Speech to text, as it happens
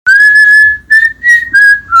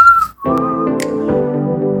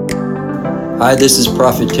Hi, this is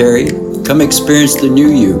Prophet Terry. Come experience the new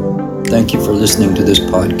you. Thank you for listening to this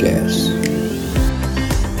podcast.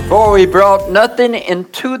 For we brought nothing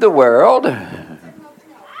into the world,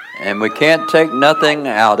 and we can't take nothing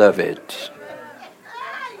out of it.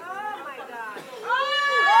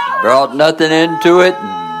 Brought nothing into it,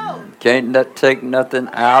 can't take nothing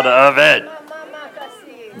out of it.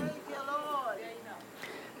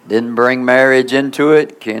 Didn't bring marriage into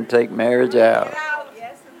it, can't take marriage out.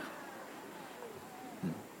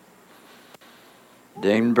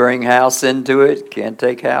 Didn't bring house into it, can't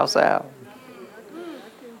take house out.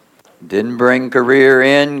 Didn't bring career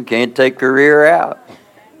in, can't take career out.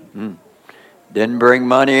 Didn't bring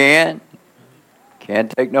money in,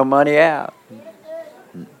 can't take no money out.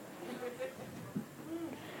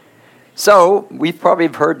 So, we've probably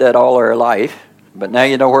heard that all our life, but now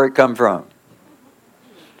you know where it come from.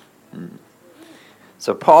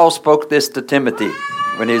 So Paul spoke this to Timothy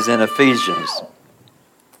when he was in Ephesians.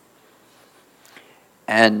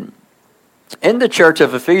 And in the church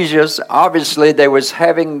of Ephesians, obviously they was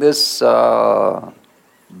having this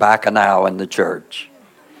bacchanal in the church.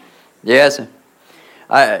 Yes,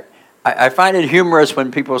 I find it humorous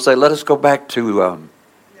when people say, "Let us go back to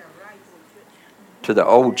the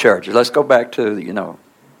old church. Let's go back to the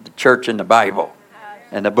church in the Bible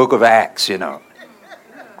and the Book of Acts."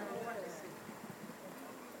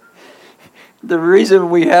 The reason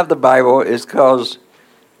we have the Bible is because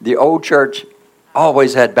the old church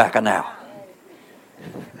always had bacchanal.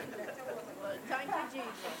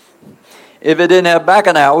 If it didn't have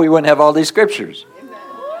bacchanal, we wouldn't have all these scriptures.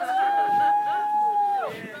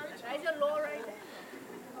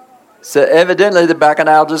 So evidently the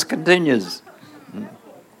bacchanal just continues.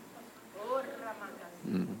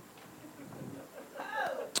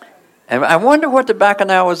 And I wonder what the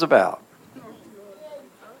bacchanal was about.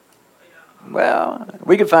 Well,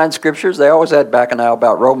 we can find scriptures. They always had bacchanal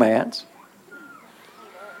about romance,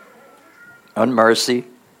 unmercy,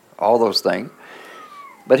 all those things.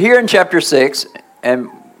 But here in chapter 6, and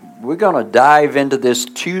we're going to dive into this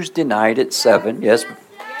Tuesday night at 7. Yes,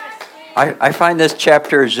 I find this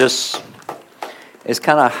chapter is it's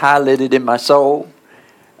kind of highlighted in my soul.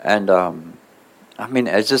 And,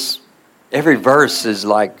 it's just, every verse is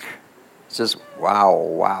like, it's just wow,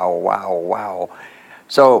 wow, wow, wow.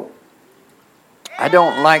 So, I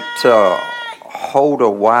don't like to hold a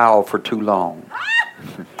wow for too long.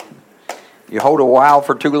 You hold a wow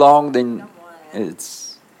for too long, then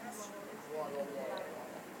it's...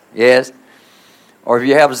 Yes? Or if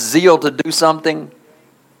you have zeal to do something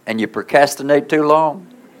and you procrastinate too long,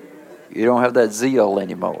 you don't have that zeal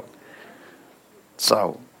anymore.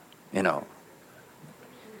 So,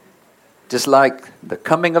 just like the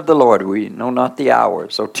coming of the Lord, we know not the hour.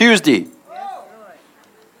 So Tuesday,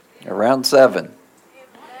 around 7.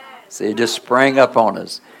 See, it just sprang up on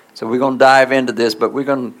us. So we're going to dive into this, but we're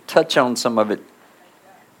going to touch on some of it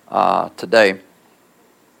today.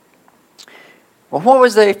 Well, what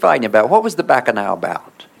was they fighting about? What was the bacchanal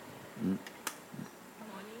about?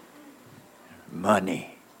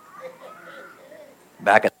 Money.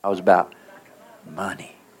 Bacchanal was about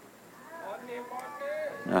money.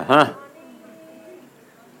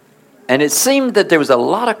 And it seemed that there was a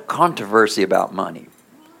lot of controversy about money.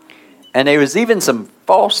 And there was even some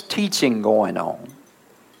false teaching going on.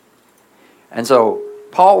 And so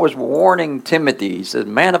Paul was warning Timothy. He said,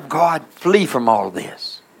 "Man of God, flee from all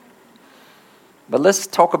this." But let's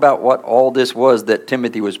talk about what all this was that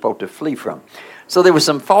Timothy was supposed to flee from. So there was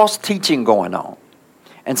some false teaching going on.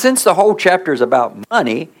 And since the whole chapter is about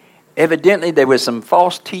money, evidently there was some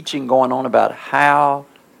false teaching going on about how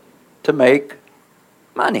to make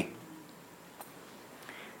money.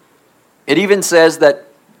 It even says that,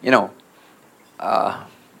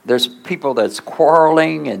 there's people that's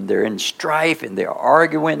quarreling and they're in strife and they're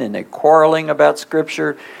arguing and they're quarreling about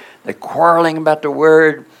Scripture. They're quarreling about the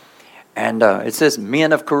Word. And it says,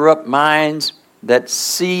 men of corrupt minds that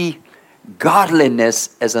see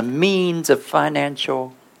godliness as a means of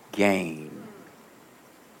financial gain.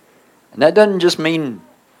 And that doesn't just mean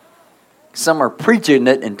some are preaching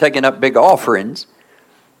it and taking up big offerings.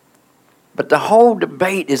 But the whole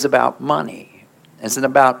debate is about money. It's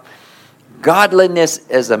about godliness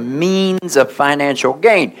as a means of financial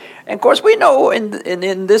gain. And of course we know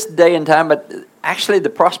in this day and time, but actually the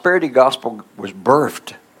prosperity gospel was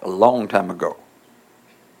birthed a long time ago.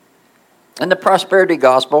 And the prosperity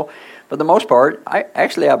gospel, for the most part, I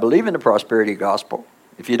believe in the prosperity gospel.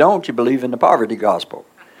 If you don't, you believe in the poverty gospel.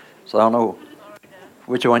 So I don't know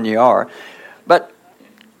which one you are. But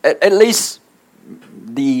at least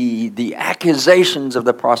the accusations of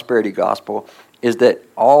the prosperity gospel is that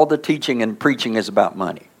all the teaching and preaching is about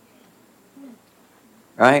money.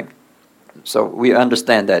 right? So we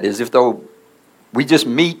understand that. As if though we just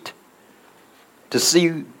meet to see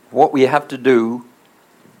what we have to do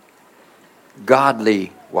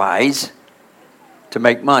godly wise to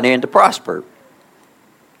make money and to prosper.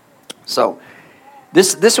 So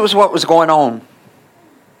this was what was going on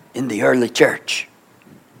in the early church.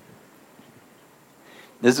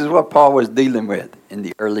 This is what Paul was dealing with in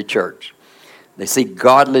the early church. They see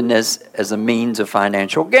godliness as a means of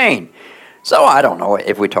financial gain. So I don't know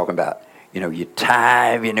if we're talking about, you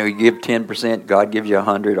tithe, you give 10%, God gives you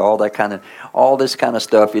 100, all this kind of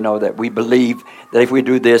stuff, that we believe that if we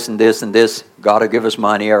do this and this and this, God will give us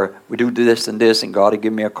money, or we do this and this and God will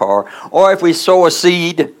give me a car. Or if we sow a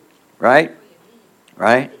seed, right?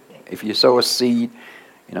 Right? If you sow a seed,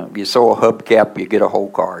 if you sow a hubcap, you get a whole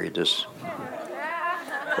car. You just...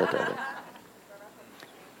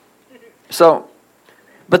 So,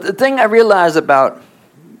 but the thing I realize about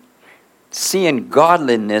seeing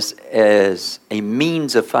godliness as a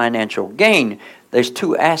means of financial gain, there's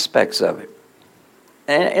two aspects of it.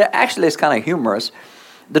 And actually it's kind of humorous.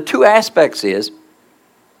 The two aspects is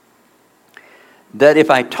that if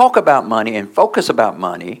I talk about money and focus about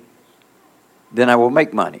money, then I will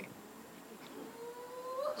make money.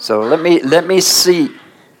 So let me see.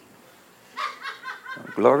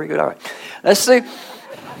 Glory, glory. Let's see.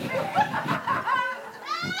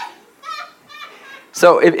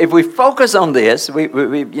 So if we focus on this, we're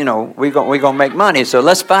gonna make money. So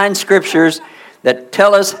let's find scriptures that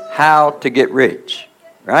tell us how to get rich,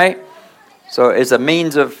 right? So it's a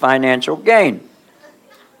means of financial gain.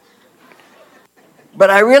 But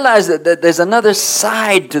I realize that there's another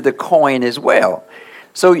side to the coin as well.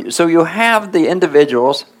 So you have the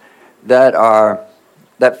individuals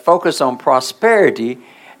that focus on prosperity,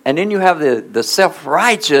 and then you have the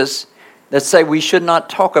self-righteous that say we should not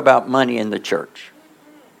talk about money in the church.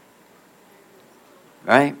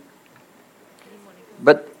 Right?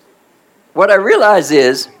 But what I realize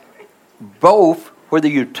is both, whether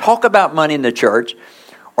you talk about money in the church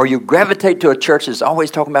or you gravitate to a church that's always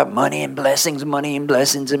talking about money and blessings, money and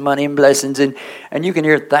blessings, and money and blessings, and you can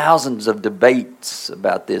hear thousands of debates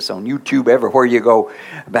about this on YouTube everywhere you go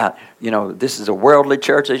about, this is a worldly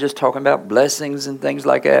church, they're just talking about blessings and things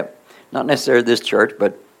like that. Not necessarily this church,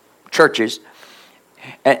 but churches.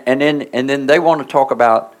 And then they want to talk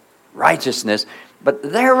about righteousness, but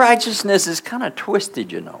their righteousness is kind of twisted,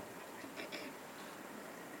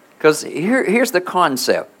 Because here's the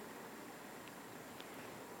concept.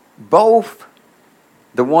 Both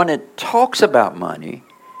the one that talks about money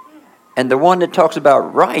and the one that talks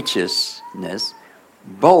about righteousness,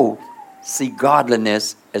 both see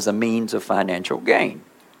godliness as a means of financial gain.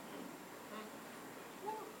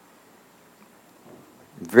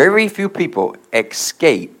 Very few people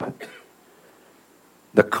escape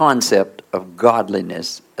the concept of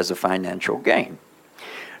godliness as a financial gain.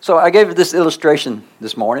 So I gave this illustration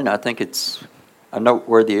this morning. I think it's a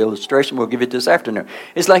noteworthy illustration. We'll give it this afternoon.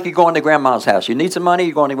 It's like you go into grandma's house. You need some money,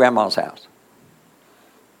 you go into grandma's house.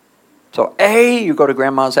 So you go to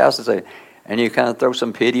grandma's house and you kind of throw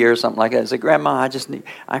some pity or something like that. And say, Grandma,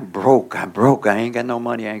 I'm broke. I ain't got no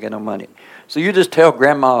money. So you just tell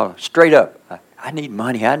grandma straight up, I need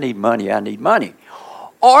money.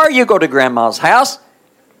 Or you go to grandma's house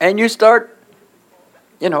and you start,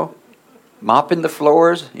 mopping the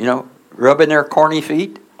floors, rubbing their corny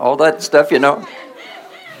feet, all that stuff,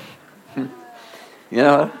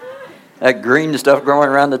 that green stuff growing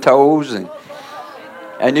around the toes.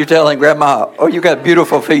 And you're telling Grandma, oh, you got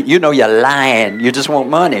beautiful feet. You're lying. You just want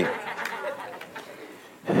money.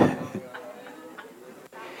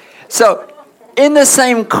 So, in the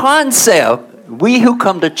same concept, we who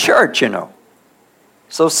come to church,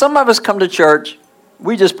 So some of us come to church,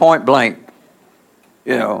 we just point blank.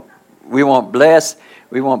 We want blessings.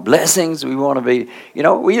 We want to be,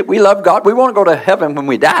 we love God. We want to go to heaven when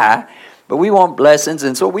we die, but we want blessings.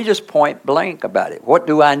 And so we just point blank about it. What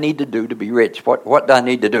do I need to do to be rich? What do I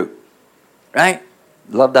need to do? Right?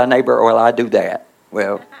 Love thy neighbor. Well, I do that.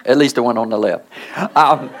 Well, at least the one on the left.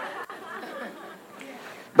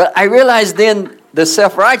 But I realize then the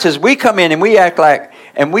self-righteous, we come in and we act like,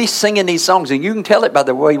 and we sing in these songs, and you can tell it by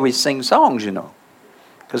the way we sing songs,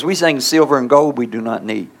 Because we sing silver and gold we do not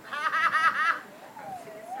need.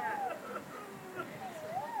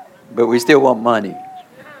 But we still want money.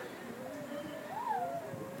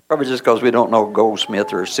 Probably just because we don't know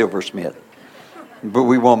goldsmith or silversmith. But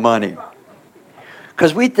we want money.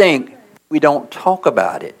 Because we think we don't talk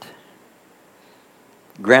about it.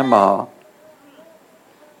 Grandma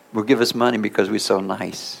will give us money because we're so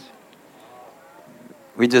nice.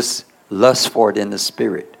 We just lust for it in the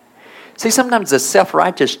spirit. See, sometimes the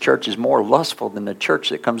self-righteous church is more lustful than the church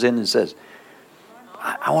that comes in and says,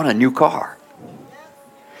 I want a new car.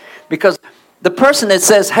 Because the person that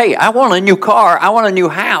says, hey, I want a new car, I want a new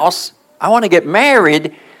house, I want to get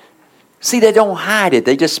married, see, they don't hide it.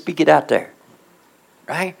 They just speak it out there.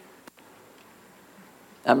 Right?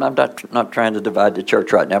 I'm not trying to divide the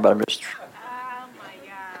church right now, but I'm just... Oh, my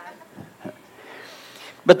God.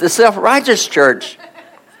 But the self-righteous church,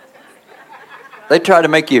 they try to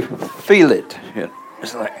make you feel it.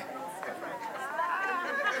 It's like...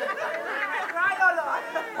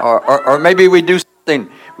 Or maybe we do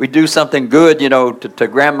something good, to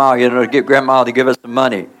grandma, to get grandma to give us some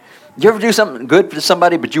money. You ever do something good for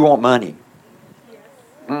somebody, but you want money?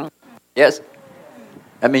 Yes. Yes?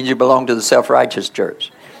 That means you belong to the self-righteous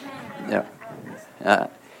church. Yeah.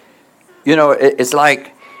 It's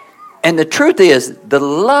like, and the truth is, the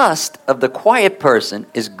lust of the quiet person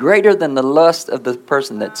is greater than the lust of the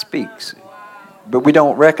person that speaks. But we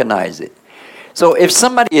don't recognize it. So if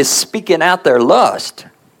somebody is speaking out their lust,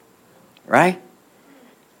 right?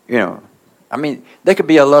 There could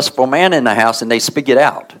be a lustful man in the house and they speak it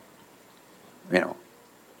out.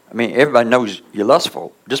 Everybody knows you're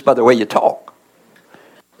lustful just by the way you talk.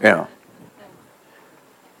 I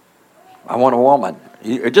want a woman.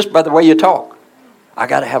 Just by the way you talk. I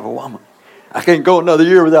got to have a woman. I can't go another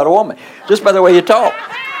year without a woman. Just by the way you talk.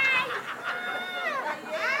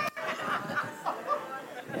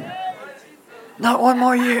 Not one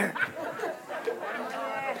more year.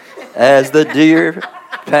 As the deer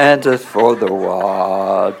panteth for the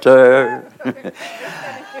water.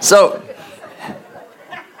 So,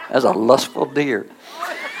 that's a lustful deer.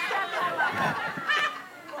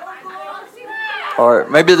 Or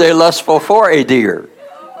maybe they're lustful for a deer.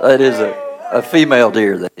 That is a female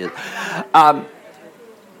deer, that is.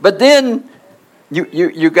 But then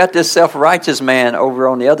you got this self-righteous man over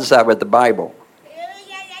on the other side with the Bible.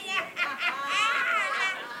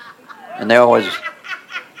 And they always...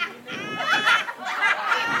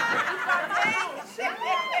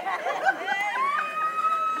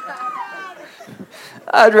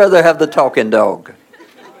 I'd rather have the talking dog.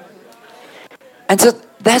 And so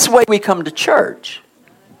that's why we come to church.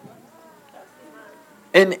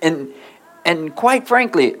 And quite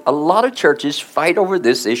frankly, a lot of churches fight over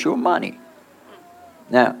this issue of money.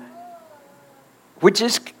 Now, which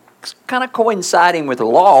is kind of coinciding with the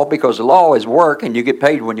law, because the law is work and you get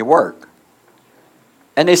paid when you work.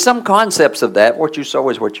 And there's some concepts of that. What you sow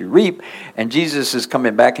is what you reap. And Jesus is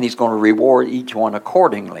coming back and he's going to reward each one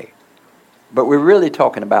accordingly. But we're really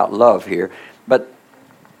talking about love here. But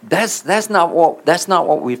that's not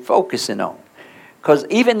what we're focusing on. Because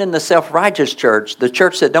even in the self-righteous church, the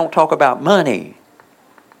church that don't talk about money,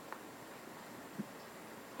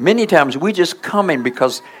 many times we just come in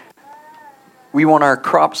because we want our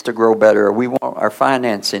crops to grow better, or we want our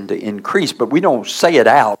financing to increase, but we don't say it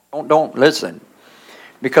out. Don't listen.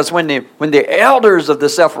 Because when the elders of the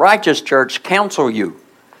self-righteous church counsel you,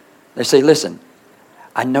 they say, listen,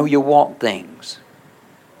 I know you want things,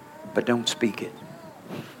 but don't speak it.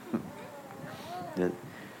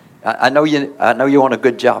 I know you want a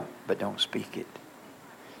good job, but don't speak it.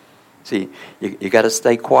 See, you got to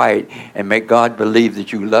stay quiet and make God believe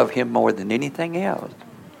that you love him more than anything else.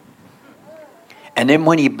 And then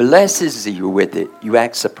when he blesses you with it, you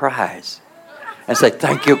act surprised and say,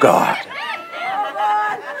 thank you, God.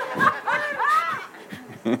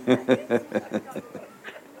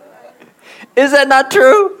 Is that not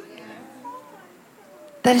true?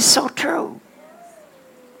 That is so true.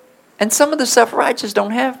 And some of the self-righteous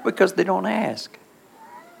don't have because they don't ask.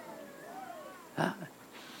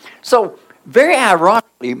 So, very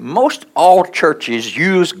ironically, most all churches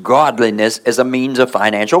use godliness as a means of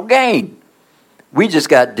financial gain. We just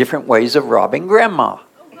got different ways of robbing grandma.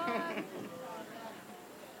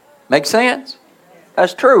 Make sense?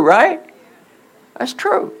 That's true, right? That's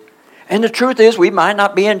true. And the truth is, we might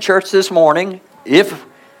not be in church this morning if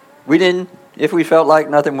we felt like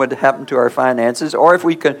nothing would happen to our finances, or if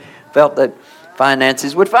we felt that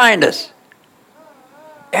finances would find us.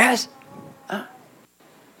 Yes.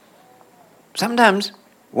 Sometimes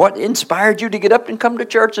what inspired you to get up and come to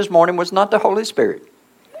church this morning was not the Holy Spirit.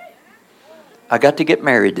 I got to get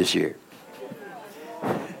married this year.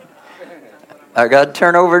 I got to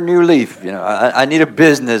turn over a new leaf. I need a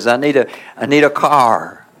business. I need a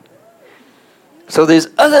car. So there's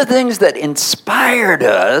other things that inspired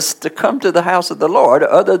us to come to the house of the Lord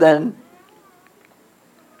other than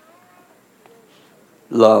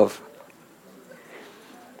love.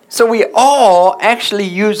 So we all actually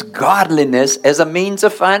use godliness as a means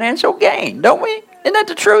of financial gain, don't we? Isn't that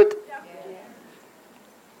the truth?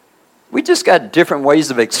 We just got different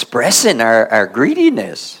ways of expressing our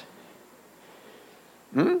greediness.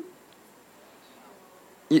 You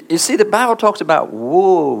see, the Bible talks about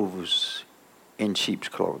wolves in sheep's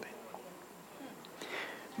clothing.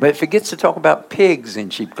 But it forgets to talk about pigs in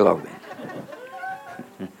sheep clothing.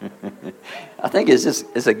 I think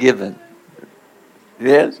it's a given.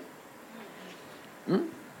 Yes?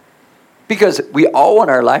 Because we all want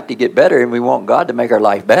our life to get better, and we want God to make our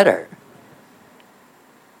life better.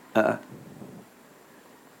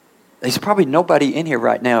 There's probably nobody in here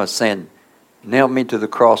right now is saying, nail me to the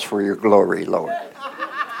cross for your glory, Lord.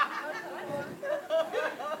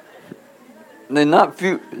 There's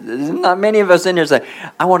not many of us in here say,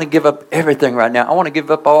 I want to give up everything right now. I want to give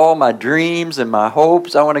up all my dreams and my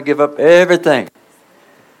hopes. I want to give up everything.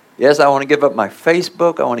 Yes, I want to give up my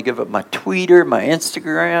Facebook. I want to give up my Twitter, my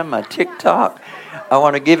Instagram, my TikTok. I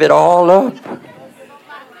want to give it all up.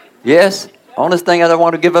 Yes, only thing I don't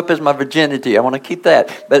want to give up is my virginity. I want to keep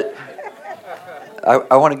that. But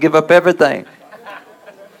I want to give up everything.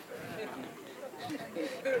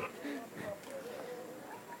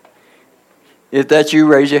 If that's you,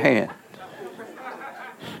 raise your hand.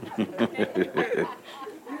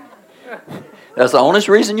 That's the honest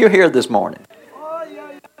reason you're here this morning.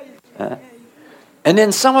 And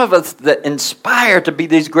then some of us that inspire to be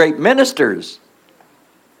these great ministers.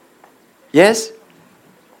 Yes?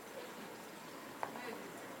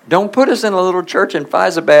 Don't put us in a little church in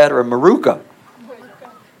Faizabad or Maruka.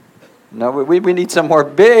 No, we need somewhere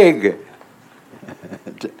big.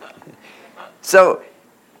 So,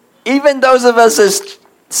 even those of us that's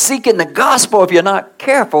seeking the gospel, if you're not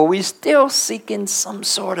careful, we still seeking some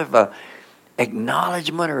sort of a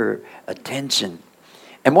acknowledgement or attention.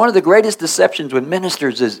 And one of the greatest deceptions with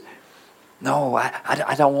ministers is, no,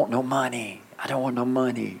 I don't want no money. I don't want no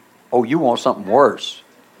money. Oh, you want something worse.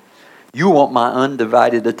 You want my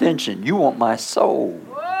undivided attention. You want my soul.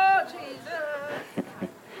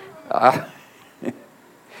 Oh, Jesus.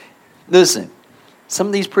 Listen, some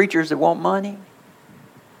of these preachers that want money,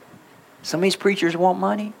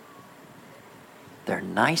 they're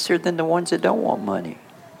nicer than the ones that don't want money.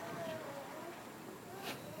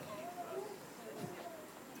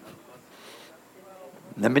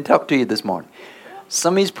 Let me talk to you this morning.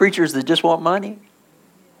 Some of these preachers that just want money,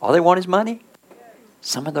 all they want is money.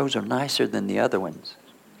 Some of those are nicer than the other ones.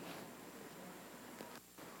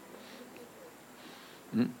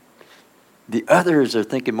 The others are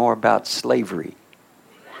thinking more about slavery.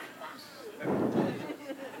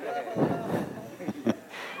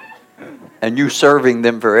 And you serving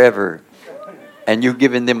them forever. And you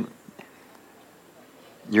giving them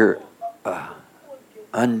your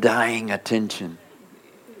undying attention.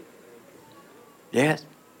 Yes.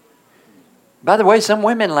 By the way, some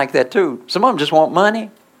women like that too. Some of them just want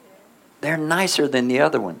money. They're nicer than the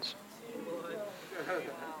other ones.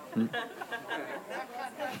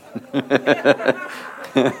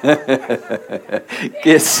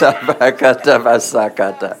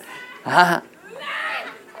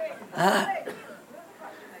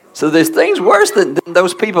 So there's things worse than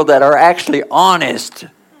those people that are actually honest. You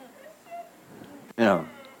know.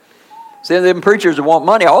 See, them preachers that want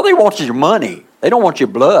money, all they want is your money. They don't want your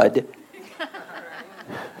blood.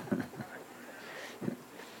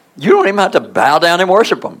 You don't even have to bow down and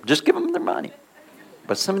worship them. Just give them their money.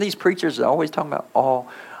 But some of these preachers are always talking about, oh,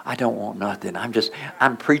 I don't want nothing.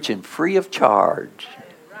 I'm preaching free of charge.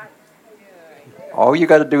 All you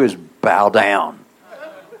got to do is bow down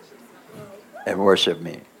and worship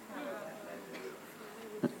me.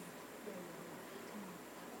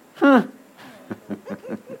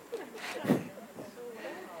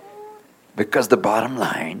 Because the bottom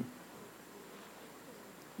line,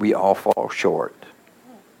 we all fall short.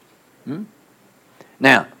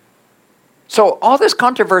 Now, so all this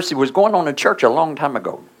controversy was going on in church a long time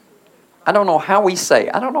ago. I don't know how we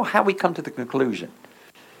come to the conclusion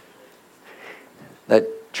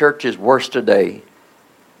that church is worse today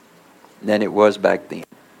than it was back then.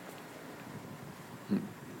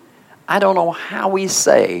 I don't know how we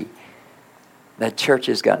say that church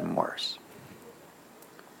has gotten worse.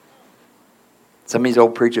 Some of these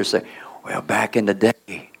old preachers say, well, back in the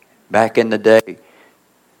day,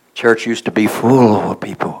 church used to be full of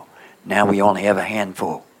people. Now we only have a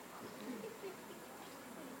handful.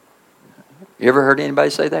 You ever heard anybody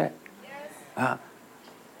say that?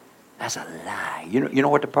 That's a lie. You know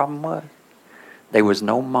what the problem was? There was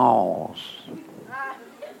no malls.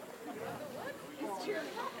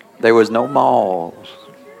 There was no malls.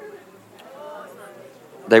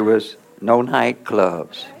 There was no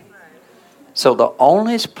nightclubs. So the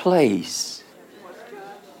only place,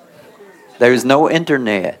 there was no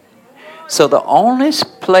internet. So the only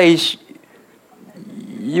place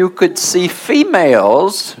you could see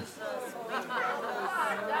females,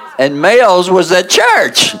 and males was at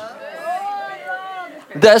church.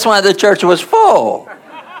 That's why the church was full.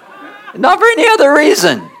 Not for any other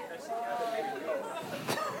reason.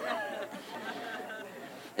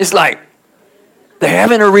 It's like, they're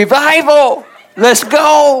having a revival. Let's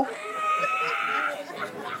go.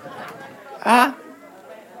 Huh?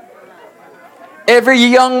 Every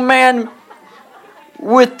young man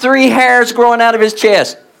with 3 hairs growing out of his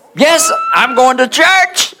chest. Yes, I'm going to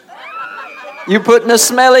church. You putting the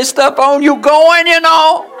smelly stuff on, you going, you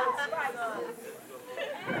know.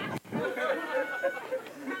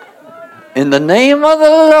 In the name of the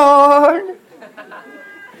Lord.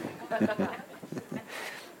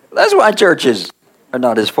 That's why churches are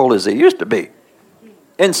not as full as they used to be.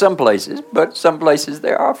 In some places, but some places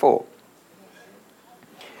they are full.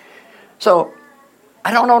 So,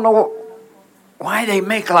 I don't know why they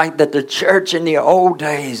make like that the church in the old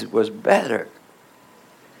days was better.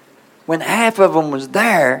 When half of them was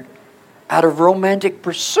there out of romantic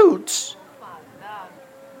pursuits,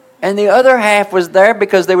 and the other half was there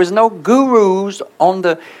because there was no gurus on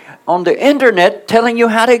the internet telling you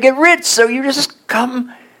how to get rich. So you just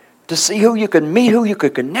come to see who you could meet, who you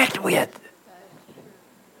could connect with.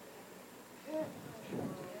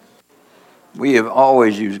 We have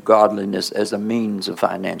always used godliness as a means of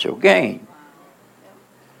financial gain.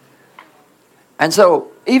 And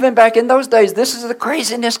so, even back in those days, this is the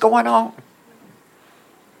craziness going on.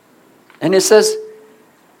 And it says,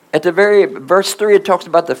 at the very verse 3, it talks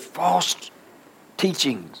about the false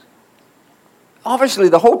teachings. Obviously,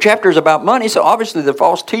 the whole chapter is about money, so obviously the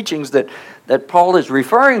false teachings that Paul is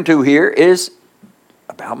referring to here is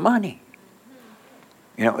about money.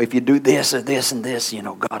 You know, if you do this or this and this, you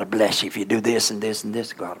know, God will bless you. If you do this and this and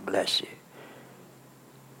this, God will bless you.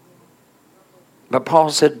 But Paul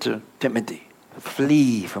said to Timothy,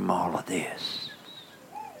 flee from all of this.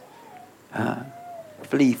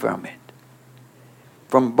 Flee from it.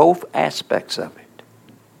 From both aspects of it.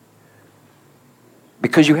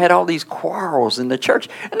 Because you had all these quarrels in the church.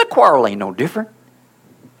 And the quarrel ain't no different.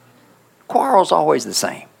 Quarrel's always the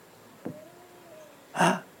same.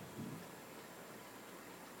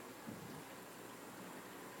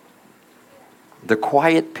 The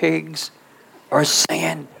quiet pigs are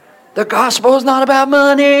saying, the gospel is not about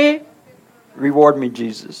money. Reward me,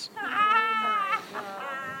 Jesus.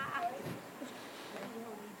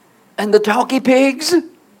 And the talky pigs,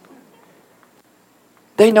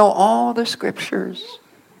 they know all the scriptures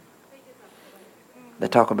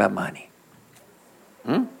that talk about money.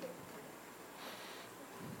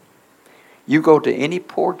 You go to any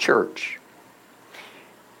poor church,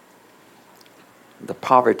 the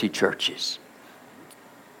poverty churches,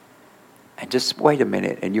 and just wait a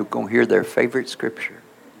minute and you're going to hear their favorite scripture.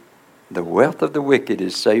 The wealth of the wicked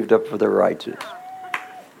is saved up for the righteous.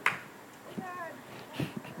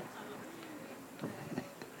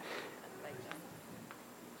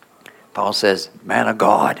 Paul says, man of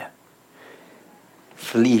God,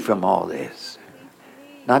 flee from all this.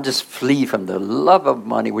 Not just flee from the love of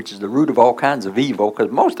money, which is the root of all kinds of evil,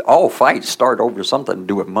 because all fights start over something to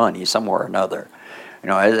do with money somewhere or another. You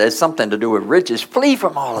know, it's something to do with riches. Flee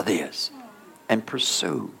from all of this and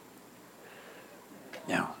pursue,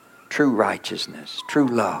 you know, true righteousness, true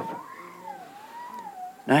love.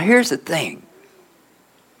 Now here's the thing.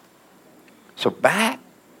 So back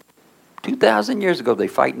 2,000 years ago, they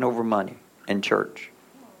fighting over money in church.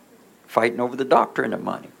 Fighting over the doctrine of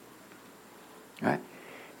money. Right?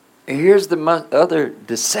 And here's the other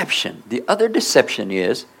deception. The other deception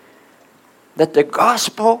is that the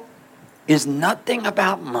gospel is nothing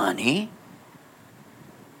about money.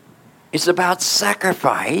 It's about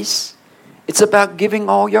sacrifice. It's about giving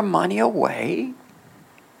all your money away.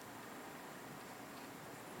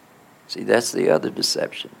 See, that's the other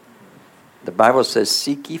deception. The Bible says,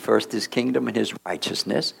 seek ye first his kingdom and his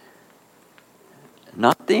righteousness.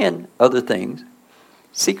 Not then other things.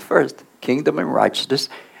 Seek first kingdom and righteousness,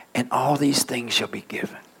 and all these things shall be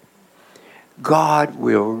given. God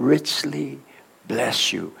will richly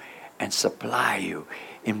bless you and supply you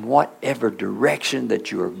in whatever direction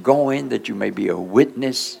that you are going, that you may be a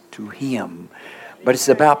witness to him. But it's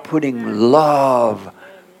about putting love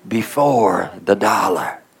before the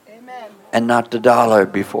dollar. Amen. And not the dollar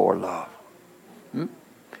before love.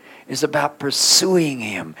 It's about pursuing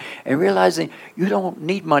him and realizing you don't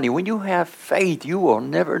need money. When you have faith, you will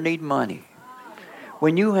never need money.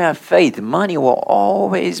 When you have faith, money will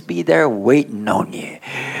always be there waiting on you.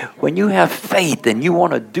 When you have faith and you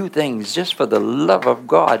want to do things just for the love of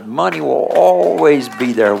God, money will always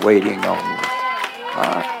be there waiting on you.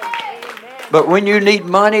 But when you need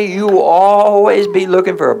money, you will always be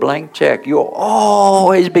looking for a blank check. You'll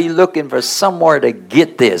always be looking for somewhere to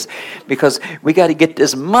get this. Because we got to get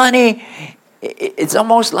this money. It's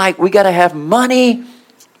almost like we got to have money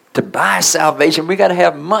to buy salvation. We got to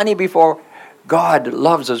have money before God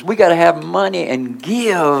loves us. We got to have money and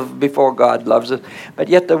give before God loves us. But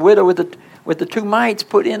yet the widow with the 2 mites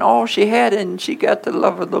put in all she had, and she got the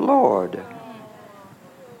love of the Lord.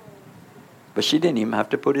 But she didn't even have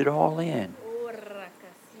to put it all in.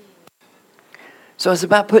 So it's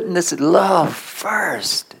about putting this love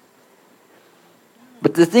first.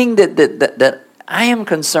 But the thing that I am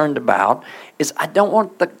concerned about is I don't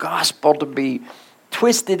want the gospel to be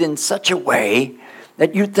twisted in such a way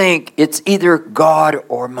that you think it's either God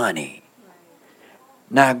or money.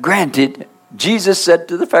 Now, granted, Jesus said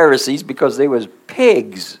to the Pharisees, because they was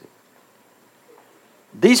pigs.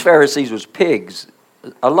 These Pharisees was pigs.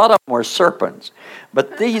 A lot of them were serpents,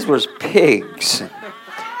 but these was pigs.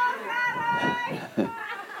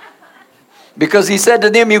 Because he said to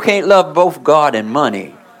them, you can't love both God and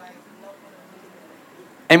money.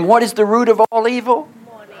 And what is the root of all evil?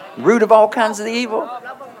 Root of all kinds of evil?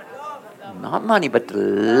 Not money, but the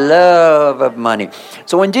love of money.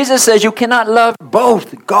 So when Jesus says you cannot love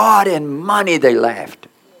both God and money, they laughed.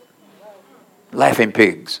 Laughing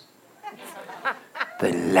pigs.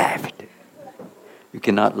 They laughed. You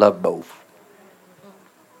cannot love both.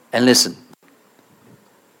 And listen,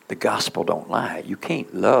 the gospel don't lie. You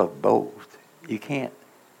can't love both. You can't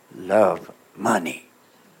love money.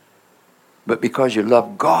 But because you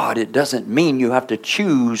love God, it doesn't mean you have to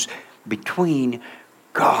choose between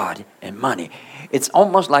God and money. It's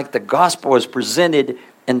almost like the gospel is presented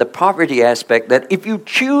in the poverty aspect, that if you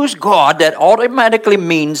choose God, that automatically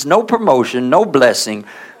means no promotion, no blessing,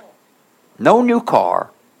 no new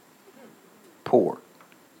car, poor.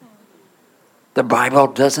 The Bible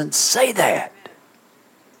doesn't say that.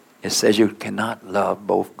 It says you cannot love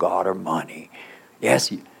both God or money.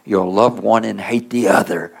 Yes, you'll love one and hate the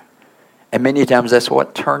other. And many times that's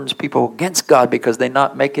what turns people against God, because they're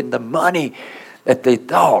not making the money that they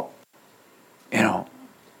thought. You know,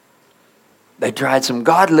 they tried some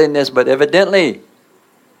godliness, but evidently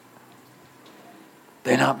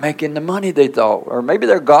they're not making the money they thought. Or maybe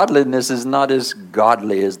their godliness is not as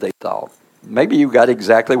godly as they thought. Maybe you got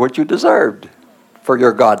exactly what you deserved for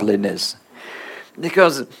your godliness.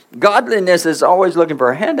 Because godliness is always looking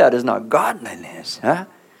for a handout is not godliness. Huh?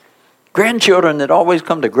 Grandchildren that always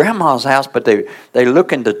come to grandma's house, but they're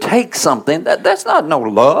looking to take something, that's not no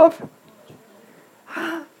love.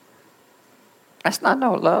 Huh? That's not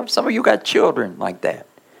no love. Some of you got children like that.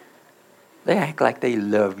 They act like they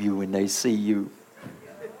love you when they see you.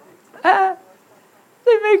 Huh?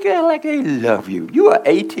 They make it like they love you. You are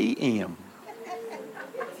ATM.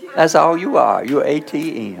 That's all you are. You're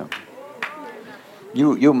ATM.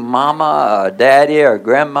 You mama, or daddy, or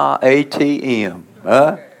grandma, ATM.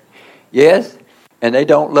 Huh? Yes? And they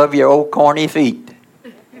don't love your old corny feet.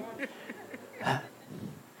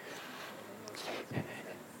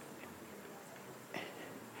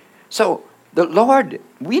 So, the Lord,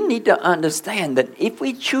 we need to understand that if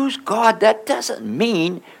we choose God, that doesn't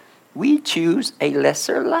mean we choose a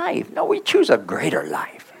lesser life. No, we choose a greater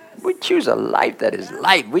life. We choose a life that is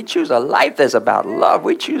life. We choose a life that's about love.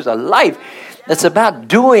 We choose a life that's about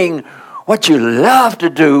doing what you love to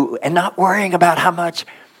do and not worrying about how much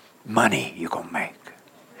money you're going to make.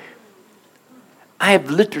 I have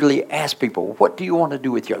literally asked people, what do you want to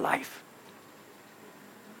do with your life?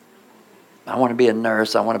 I want to be a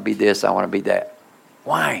nurse. I want to be this. I want to be that.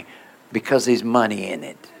 Why? Because there's money in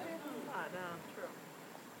it.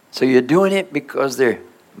 So you're doing it because there's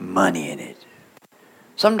money in it.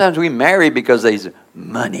 Sometimes we marry because there's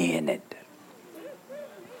money in it.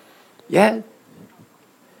 Yeah.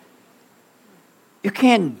 You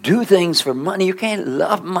can't do things for money. You can't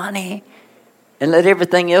love money and let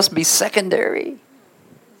everything else be secondary.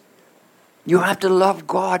 You have to love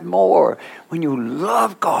God more. When you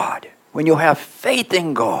love God, when you have faith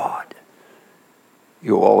in God,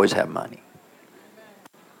 you'll always have money.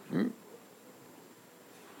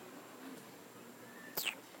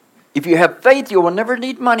 If you have faith, you will never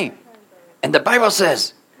need money. And the Bible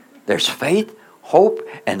says there's faith, hope,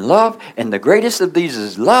 and love. And the greatest of these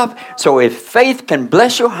is love. So if faith can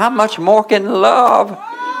bless you, how much more can love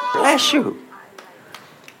bless you?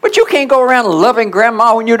 But you can't go around loving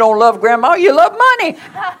grandma when you don't love grandma. You love money.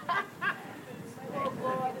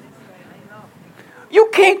 You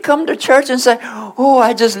can't come to church and say, oh,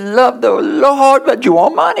 I just love the Lord, but you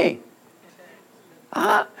want money.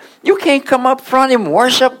 You can't come up front and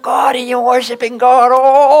worship God and you're worshiping God.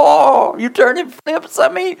 Oh, you turning flips. I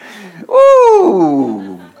mean,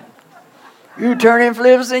 ooh. You turning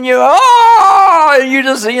flips and you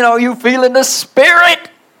just, you feel in the spirit,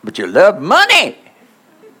 but you love money.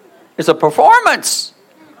 It's a performance.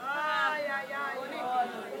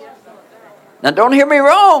 Now don't hear me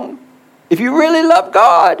wrong. If you really love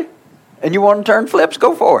God and you want to turn flips,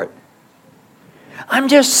 go for it. I'm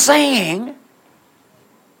just saying,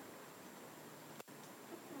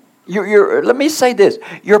 let me say this.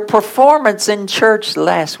 Your performance in church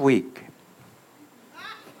last week.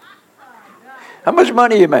 How much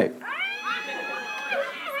money you make?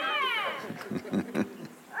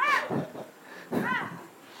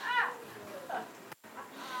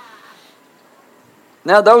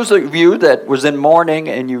 Now, those of you that was in mourning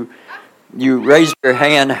and you raised your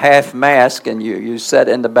hand half mask and you sat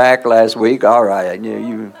in the back last week, all right,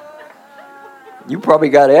 you probably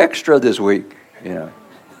got extra this week,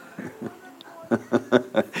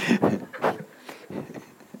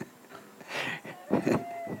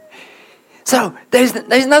 So there's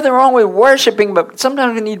nothing wrong with worshiping, but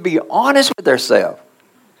sometimes we need to be honest with ourselves.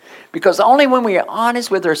 Because only when we are honest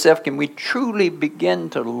with ourselves can we truly begin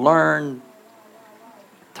to learn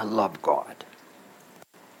to love God.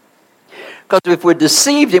 Because if we're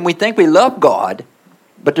deceived and we think we love God,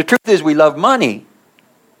 but the truth is we love money,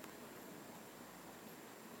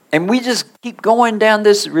 and we just keep going down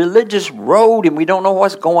this religious road and we don't know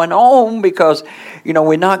what's going on because,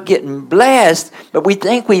 we're not getting blessed, but we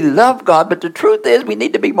think we love God, but the truth is we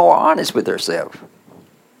need to be more honest with ourselves.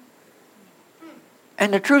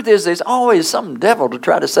 And the truth is there's always some devil to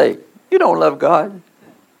try to say, you don't love God.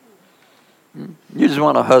 You just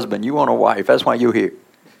want a husband. You want a wife. That's why you're here.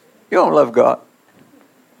 You don't love God.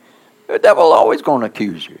 The devil always going to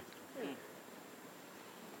accuse you.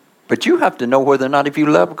 But you have to know whether or not if you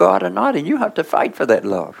love God or not, and you have to fight for that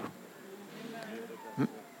love.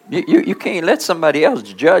 You can't let somebody else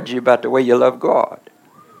judge you about the way you love God.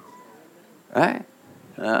 Right?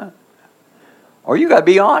 Or you got to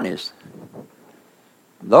be honest.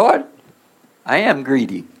 Lord, I am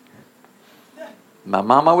greedy. My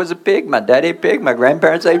mama was a pig, my daddy a pig, my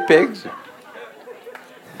grandparents ate pigs.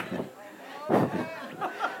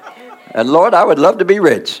 And Lord, I would love to be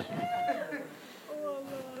rich.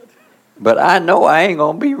 But I know I ain't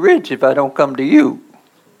going to be rich if I don't come to you.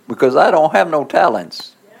 Because I don't have no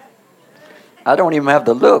talents. I don't even have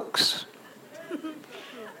the looks.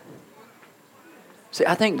 See,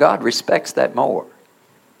 I think God respects that more.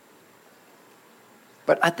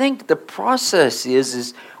 But I think the process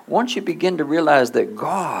is once you begin to realize that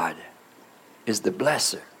God is the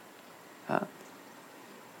blesser.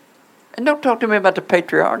 And don't talk to me about the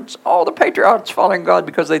patriarchs. All the patriarchs following God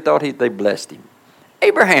because they thought they blessed him.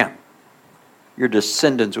 Abraham, your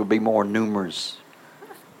descendants will be more numerous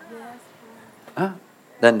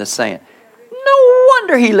than the sand. No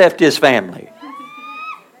wonder he left his family.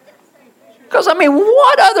 Because,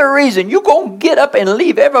 what other reason? You going to get up and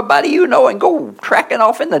leave everybody you know and go tracking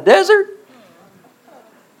off in the desert?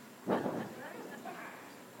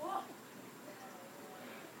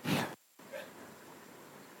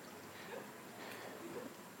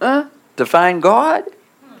 To find God?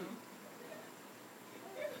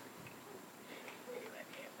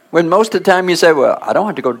 When most of the time you say, well, I don't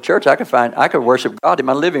have to go to church. I could worship God in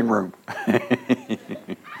my living room.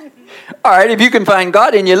 All right, if you can find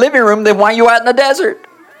God in your living room, then why are you out in the desert?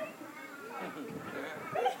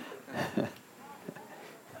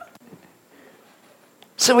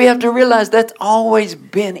 So we have to realize that's always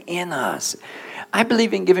been in us. I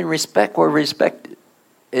believe in giving respect where respect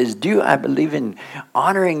is due. I believe in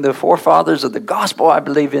honoring the forefathers of the gospel. I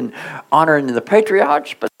believe in honoring the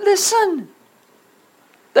patriarchs. But listen,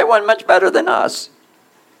 they weren't much better than us.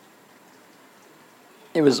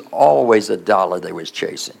 It was always a dollar they was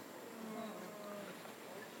chasing.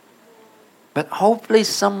 But hopefully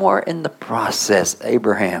somewhere in the process,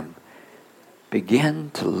 Abraham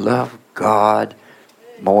began to love God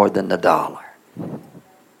more than the dollar.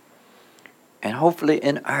 And hopefully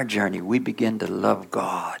in our journey, we begin to love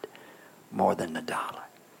God more than the dollar.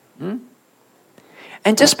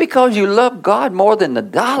 And just because you love God more than the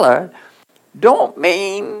dollar, don't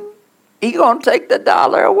mean He's going to take the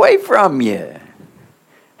dollar away from you.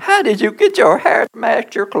 How did you get your hair to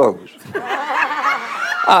match your clothes?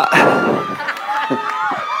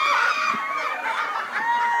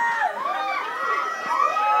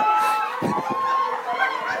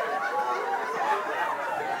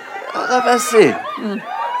 Let's see.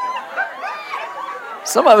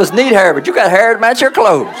 Some of us need hair, but you got hair to match your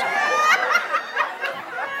clothes.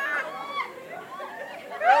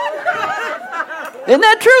 Isn't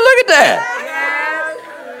that true? Look at that.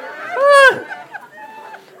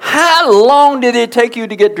 How long did it take you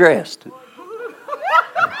to get dressed?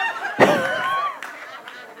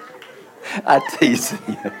 I tease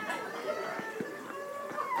you.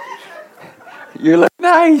 You look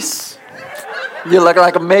nice. You look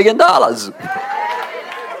like $1 million.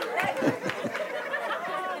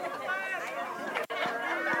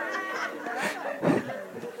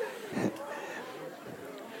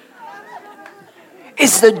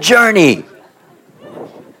 It's the journey.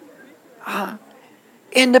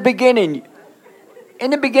 In the beginning,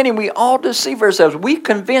 we all deceive ourselves. We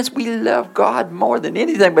convinced we love God more than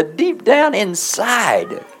anything, but deep down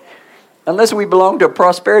inside, unless we belong to a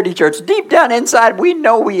prosperity church, deep down inside, we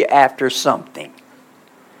know we after something.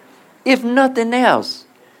 If nothing else,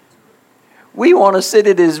 we want to sit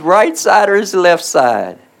at his right side or his left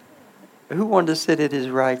side. Who wanted to sit at his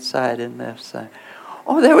right side and left side?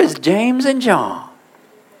 Oh, there was James and John.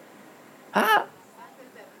 Huh?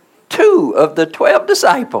 2 of the 12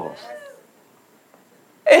 disciples.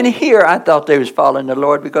 And here I thought they was following the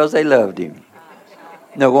Lord because they loved him.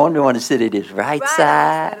 No one wanted to sit at his right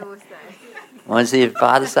side. Want to see his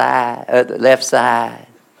father's side, the left side.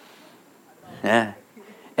 Yeah.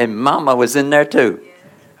 And Mama was in there too.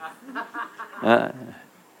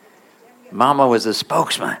 Mama was a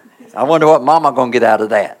spokesman. I wonder what Mama gonna get out of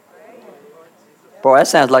that. Boy, that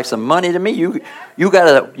sounds like some money to me. You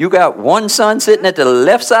got one son sitting at the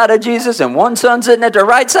left side of Jesus and one son sitting at the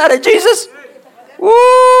right side of Jesus.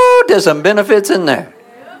 Woo! There's some benefits in there.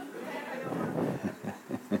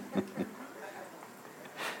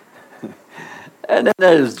 And then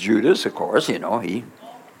there's Judas, of course. You know, he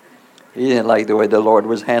didn't like the way the Lord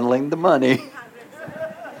was handling the money.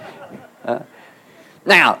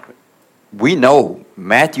 Now, we know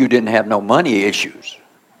Matthew didn't have no money issues.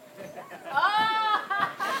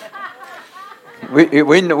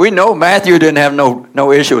 We know Matthew didn't have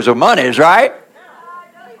no issues with monies, right?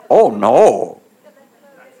 Oh no.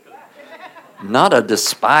 Not a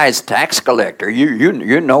despised tax collector.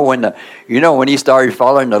 You know when he started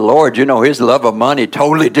following the Lord, you know his love of money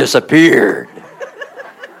totally disappeared.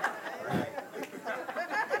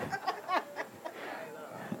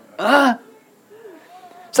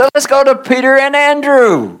 So let's go to Peter and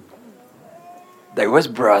Andrew. They was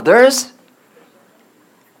brothers.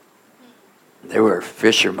 They were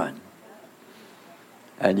fishermen.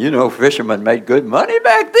 And you know fishermen made good money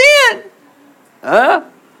back then. Huh?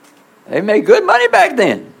 They made good money back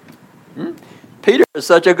then. Peter was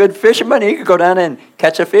such a good fisherman, he could go down and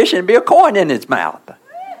catch a fish and be a coin in his mouth.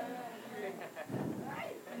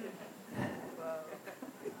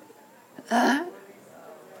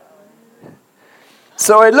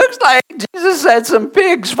 So it looks like Jesus had some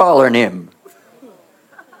pigs following him.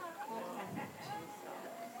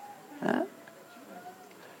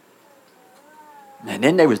 And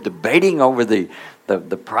then they was debating over the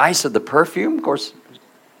price of the perfume. Of course,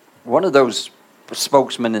 one of those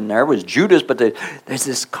spokesmen in there was Judas, but there's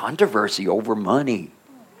this controversy over money.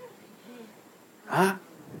 Huh?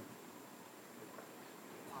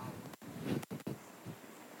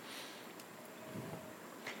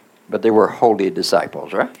 But they were holy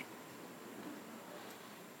disciples, right?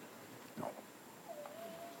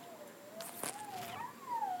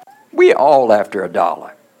 We all after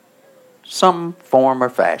 $1. Some form or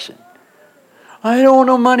fashion. I don't want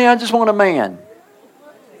no money, I just want a man.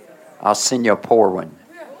 I'll send you a poor one.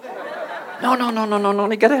 No,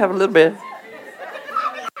 you gotta have a little bit.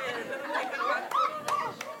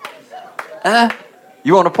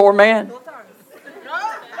 You want a poor man?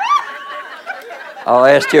 I'll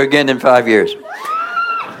ask you again in 5 years.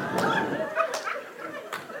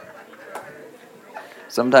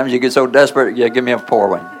 Sometimes you get so desperate, yeah, give me a poor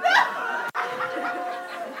one.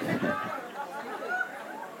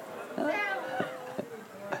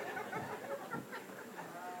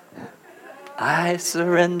 I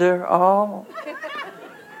surrender all.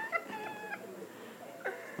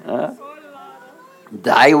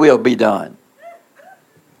 Thy will be done.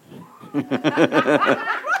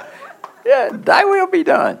 Yeah, thy will be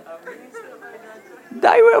done.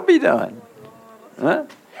 Thy will be done. Huh?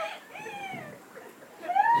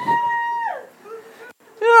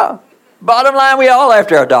 Yeah. Bottom line, we all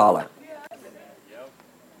after $1.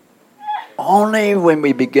 Only when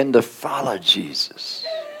we begin to follow Jesus,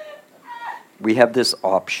 we have this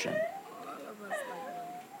option.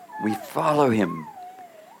 We follow him.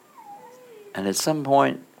 And at some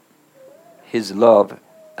point, his love,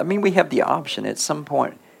 we have the option. At some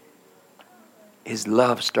point, his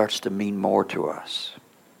love starts to mean more to us.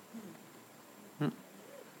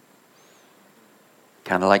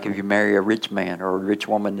 Kind of like if you marry a rich man or a rich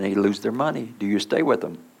woman and they lose their money. Do you stay with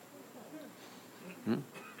them?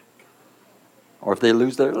 Or if they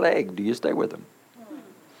lose their leg, do you stay with them?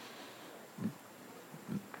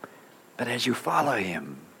 But as you follow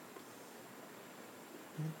him,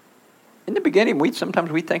 In the beginning, sometimes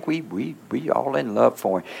we think we all in love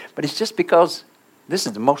for him. But it's just because this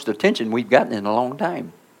is the most attention we've gotten in a long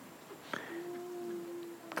time.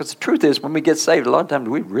 Because the truth is, when we get saved, a lot of times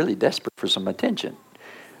we're really desperate for some attention.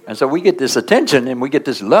 And so we get this attention and we get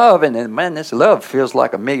this love, and then, man, this love feels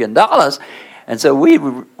like $1 million. And so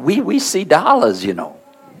we see dollars, you know.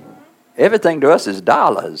 Everything to us is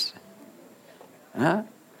dollars. Huh?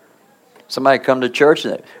 Somebody come to church,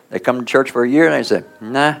 and they come to church for a year, and they say,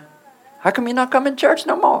 nah, how come you're not coming to church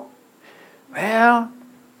no more? Well,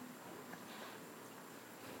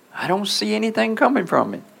 I don't see anything coming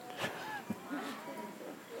from it.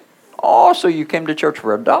 Oh, so you came to church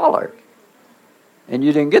for $1, and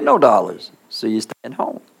you didn't get no dollars, so you're staying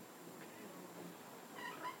home.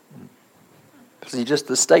 See, just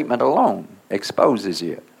the statement alone exposes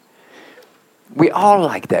you. We all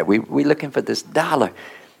like that. We're looking for this dollar.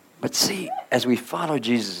 But see, as we follow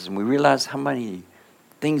Jesus and we realize how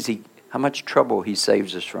much trouble he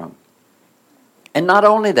saves us from. And not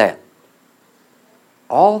only that,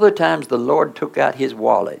 all the times the Lord took out his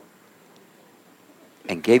wallet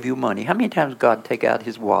and gave you money. How many times God take out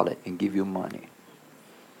his wallet and give you money?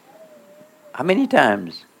 How many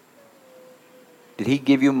times did he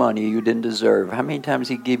give you money you didn't deserve? How many times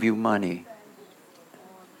he give you money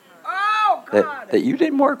that you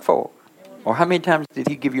didn't work for? Or how many times did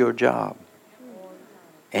he give you a job?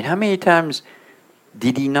 And how many times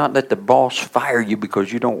did he not let the boss fire you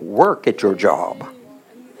because you don't work at your job?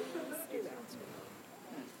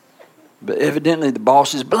 But evidently the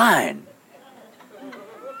boss is blind.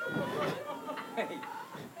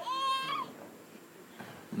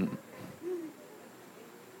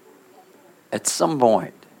 At some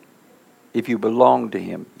point, if you belong to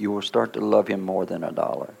him, you will start to love him more than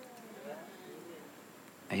 $1.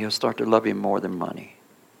 And you'll start to love him more than money.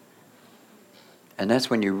 And that's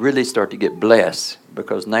when you really start to get blessed,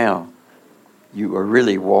 because now you are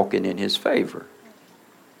really walking in his favor.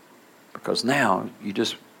 Because now you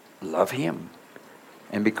just love him.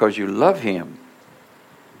 And because you love him,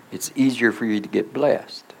 it's easier for you to get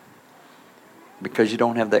blessed. Because you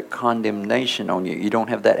don't have that condemnation on you. You don't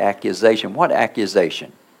have that accusation. What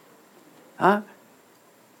accusation? Huh?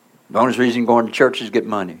 The only reason you're going to church is to get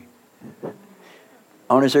money.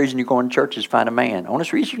 The only reason you're going to church is to find a man. The only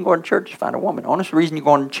reason you're going to church is to find a woman. The only reason you're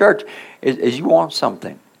going to church is you want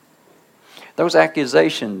something. Those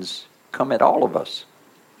accusations come at all of us.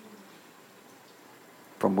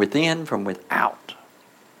 From within, from without.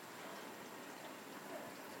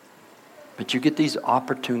 But you get these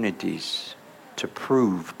opportunities to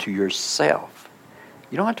prove to yourself.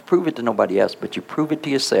 You don't have to prove it to nobody else, but you prove it to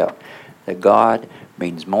yourself that God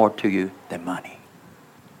means more to you than money.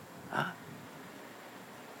 Huh?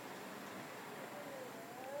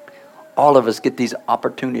 All of us get these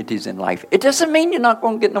opportunities in life. It doesn't mean you're not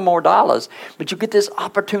going to get no more dollars, but you get this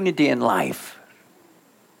opportunity in life.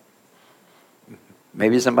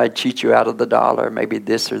 Maybe somebody cheats you out of the dollar. Maybe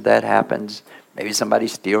this or that happens. Maybe somebody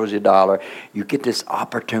steals your dollar. You get this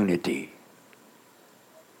opportunity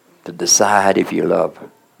to decide if you love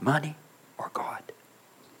money or God.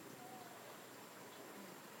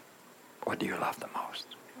 What do you love the most?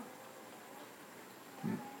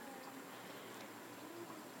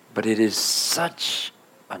 But it is such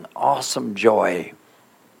an awesome joy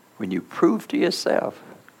when you prove to yourself.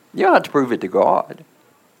 You don't have to prove it to God.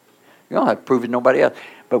 You don't have to prove it to nobody else.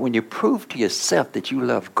 But when you prove to yourself that you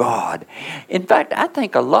love God. In fact, I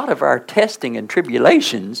think a lot of our testing and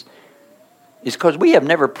tribulations is because we have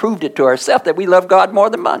never proved it to ourselves that we love God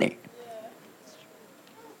more than money.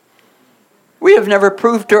 We have never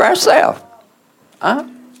proved to ourselves. Huh?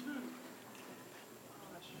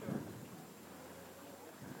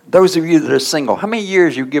 Those of you that are single, how many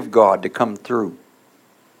years you give God to come through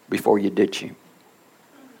before you ditch him?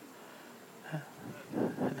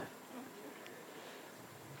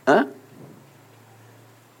 Huh?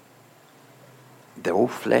 The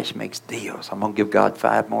old flesh makes deals. I'm going to give God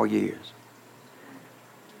 5 more years.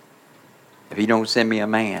 If he don't send me a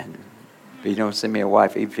man, if he don't send me a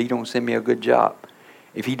wife, if he don't send me a good job,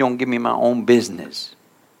 if he don't give me my own business,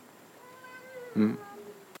 I'm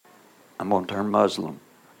going to turn Muslim.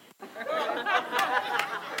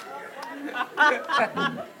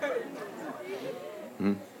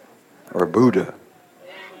 Or Buddha.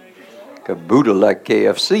 Because Buddha like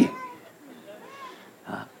KFC.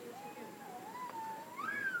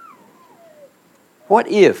 What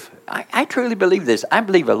if, I truly believe this, I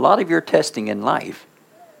believe a lot of your testing in life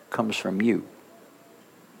comes from you.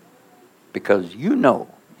 Because you know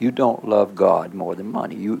you don't love God more than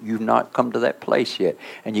money. You've not come to that place yet.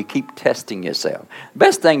 And you keep testing yourself.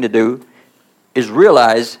 Best thing to do is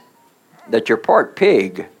realize that you're part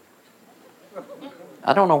pig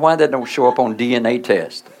I don't know why that don't show up on DNA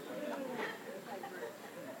test.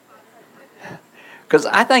 Because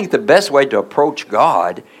I think the best way to approach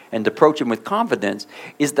God and to approach Him with confidence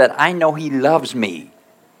is that I know He loves me.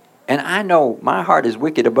 And I know my heart is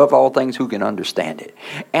wicked above all things, who can understand it.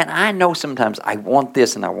 And I know sometimes I want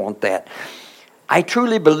this and I want that. I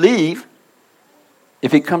truly believe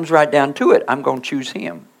if it comes right down to it, I'm going to choose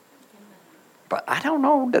Him. But I don't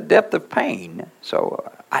know the depth of pain. So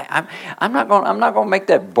I'm not going to make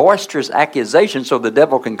that boisterous accusation so the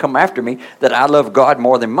devil can come after me that I love God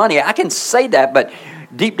more than money. I can say that, but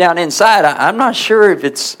deep down inside, I'm not sure if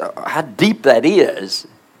it's how deep that is.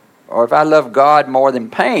 Or if I love God more than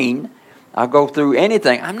pain, I'll go through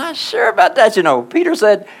anything. I'm not sure about that. You know, Peter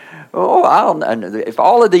said, if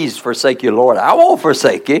all of these forsake you, Lord, I won't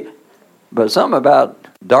forsake you. But something about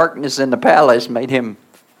darkness in the palace made him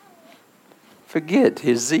forget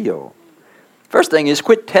his zeal. First thing is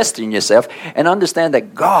quit testing yourself and understand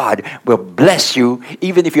that God will bless you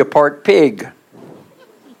even if you're part pig.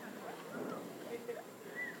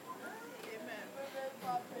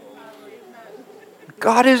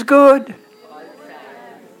 God is good,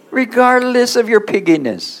 regardless of your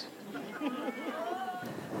pigginess.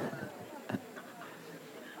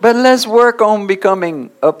 But let's work on becoming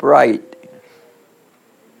upright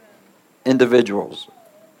individuals.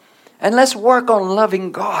 And let's work on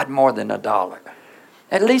loving God more than $1.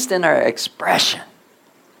 At least in our expression.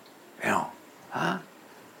 You know,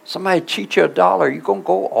 somebody cheat you $1, you gonna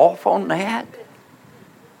go off on that?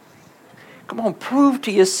 Come on, prove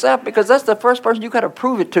to yourself, because that's the first person you got to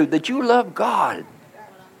prove it to, that you love God.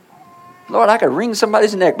 Lord, I could wring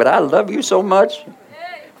somebody's neck, but I love you so much.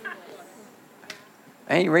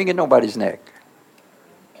 I ain't wringing nobody's neck.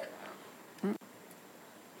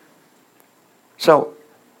 So,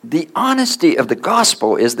 the honesty of the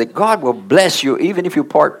gospel is that God will bless you even if you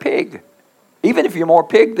part pig. Even if you're more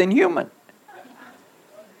pig than human.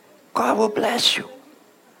 God will bless you.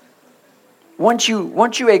 Once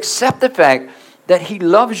you accept the fact that He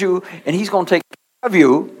loves you and He's going to take care of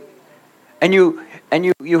you, and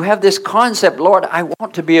you have this concept, Lord, I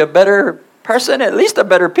want to be a better person, at least a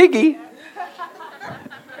better piggy.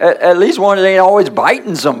 At least one that ain't always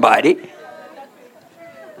biting somebody.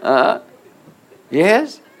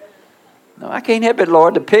 Yes? No, I can't help it,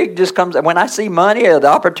 Lord. The pig just comes, when I see money or the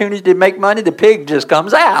opportunity to make money, the pig just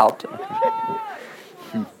comes out.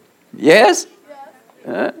 Yes?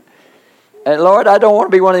 And Lord, I don't want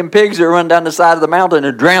to be one of them pigs that run down the side of the mountain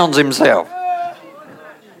and drowns himself.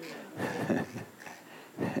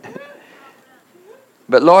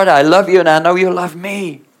 But Lord, I love you and I know you love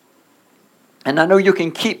me. And I know you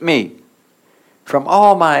can keep me from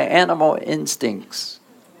all my animal instincts.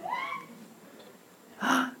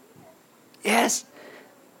 Yes.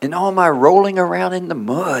 And all my rolling around in the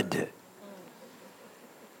mud.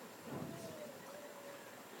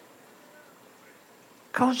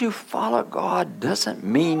 Because you follow God doesn't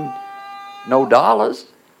mean no dollars.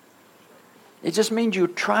 It just means you're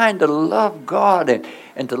trying to love God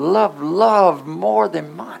and to love more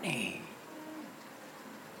than money.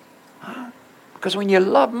 Because when you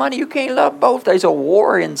love money, you can't love both. There's a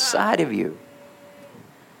war inside of you.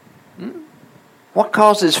 What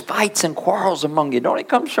causes fights and quarrels among you? Don't it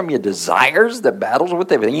come from your desires that battles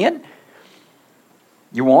within?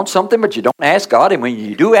 You want something, but you don't ask God. And when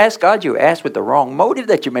you do ask God, you ask with the wrong motive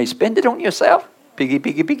that you may spend it on yourself. Piggy,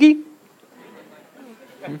 piggy, piggy.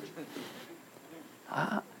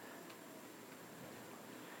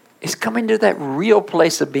 It's coming to that real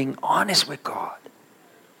place of being honest with God.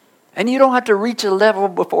 And you don't have to reach a level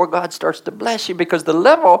before God starts to bless you, because the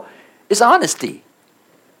level is honesty.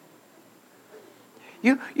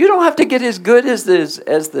 You don't have to get as good as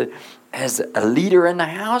a leader in the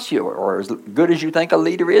house, or as good as you think a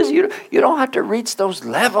leader is. You don't have to reach those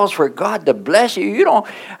levels for God to bless you. You don't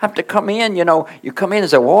have to come in, you come in and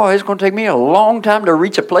say, whoa, it's going to take me a long time to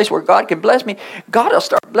reach a place where God can bless me. God will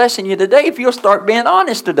start blessing you today if you'll start being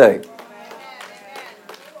honest today.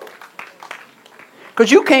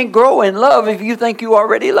 Because you can't grow in love if you think you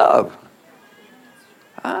already love.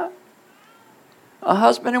 A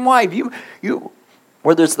husband and wife, you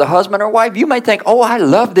whether it's the husband or wife, you may think, oh, I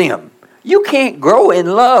love them. You can't grow in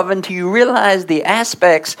love until you realize the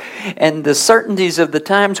aspects and the certainties of the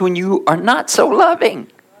times when you are not so loving.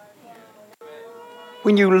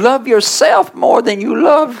 When you love yourself more than you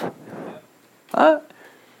love. I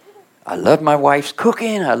love my wife's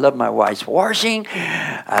cooking. I love my wife's washing.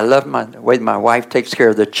 I love the way my wife takes care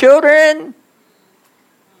of the children.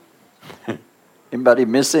 Anybody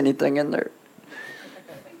miss anything in there?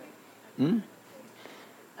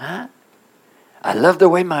 I love the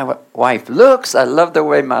way my wife looks. I love the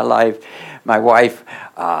way my wife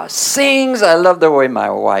sings. I love the way my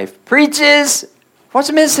wife preaches.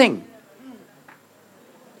 What's missing?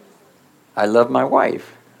 I love my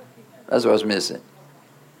wife. That's what's missing.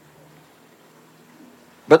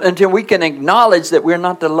 But until we can acknowledge that we're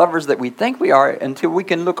not the lovers that we think we are, until we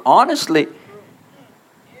can look honestly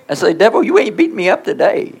and say, devil, you ain't beat me up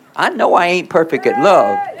today. I know I ain't perfect at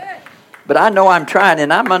love, but I know I'm trying,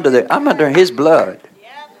 and I'm under his blood.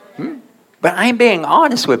 But I ain't being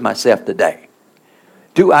honest with myself today.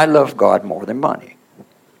 Do I love God more than money?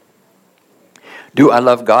 Do I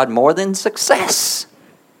love God more than success?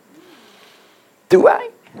 Do I?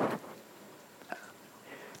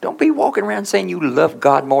 Don't be walking around saying you love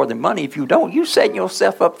God more than money. If you don't, you setting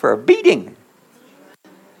yourself up for a beating.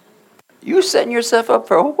 You setting yourself up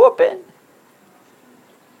for a whooping.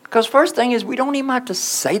 Because first thing is, we don't even have to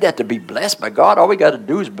say that to be blessed by God. All we got to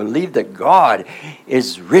do is believe that God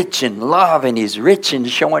is rich in love, and He's rich in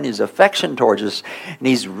showing His affection towards us, and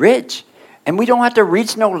He's rich. And we don't have to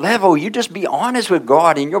reach no level. You just be honest with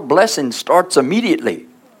God, and your blessing starts immediately.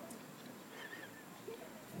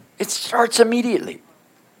 It starts immediately.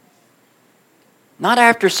 Not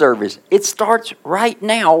after service. It starts right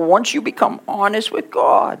now once you become honest with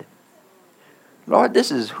God. Lord,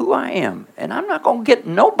 this is who I am. And I'm not going to get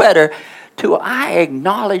no better till I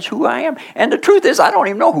acknowledge who I am. And the truth is, I don't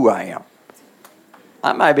even know who I am.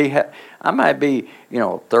 I might be,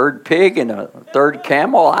 third pig and a third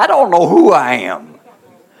camel. I don't know who I am.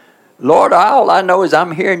 Lord, all I know is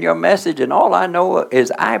I'm hearing your message, and all I know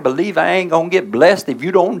is I believe I ain't going to get blessed if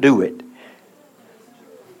you don't do it.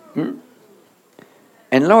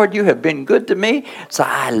 And Lord, you have been good to me, so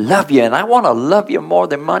I love you. And I want to love you more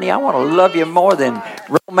than money. I want to love you more than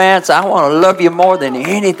romance. I want to love you more than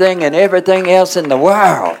anything and everything else in the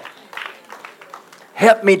world.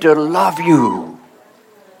 Help me to love you.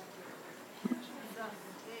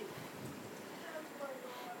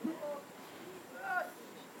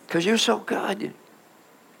 Because you're so good.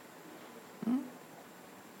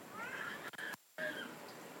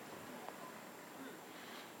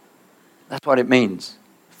 That's what it means.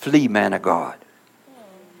 Flee, man of God.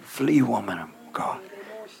 Flee, woman of God.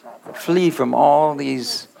 Flee from all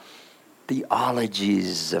these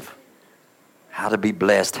theologies of how to be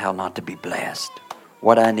blessed, how not to be blessed.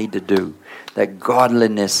 What I need to do. That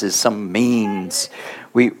godliness is some means.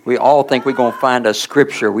 We all think we're going to find a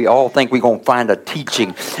scripture. We all think we're going to find a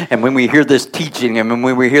teaching. And when we hear this teaching and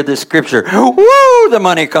when we hear this scripture, woo, the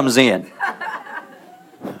money comes in.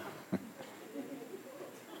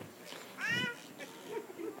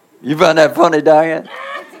 You find that funny, Diane?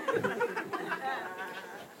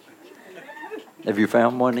 Have you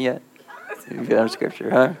found one yet? Have you found a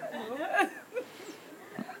scripture, huh?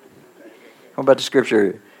 What about the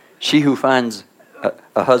scripture? She who finds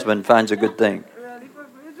a husband finds a good thing.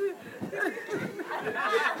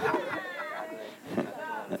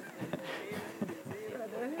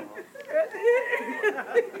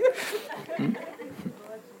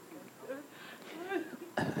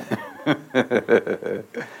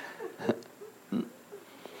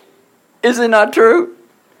 Is it not true?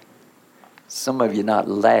 Some of you not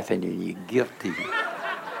laughing and you're guilty.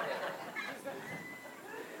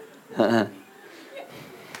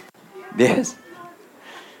 Yes.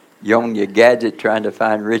 You're on your gadget trying to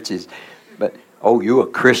find riches. But, you're a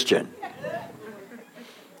Christian.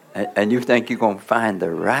 And you think you're going to find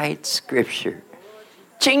the right scripture.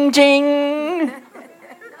 Ching, ching.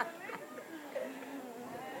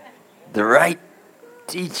 The right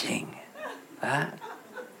teaching. Huh?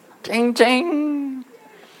 Ching, ching.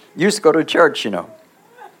 Used to go to church,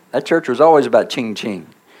 That church was always about ching, ching.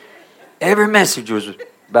 Every message was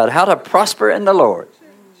about how to prosper in the Lord.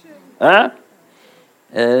 Huh?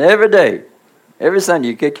 And every day, every Sunday,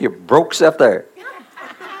 you kick your broke self there.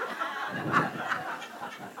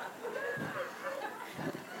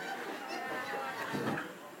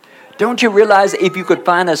 Don't you realize if you could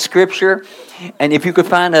find a scripture and if you could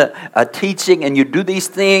find a teaching and you do these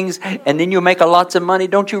things and then you make a lots of money,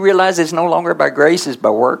 don't you realize it's no longer by grace, it's by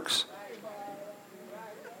works?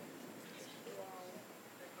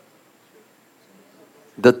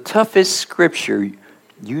 The toughest scripture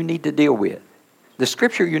you need to deal with, the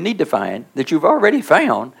scripture you need to find that you've already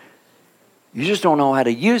found, you just don't know how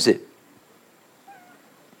to use it,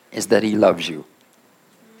 is that He loves you.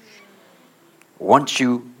 Once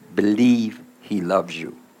you believe He loves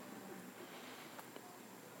you,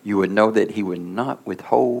 you would know that He would not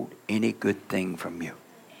withhold any good thing from you.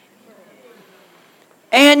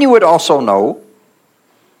 And you would also know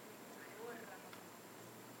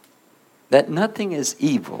that nothing is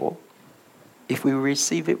evil if we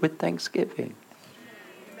receive it with thanksgiving.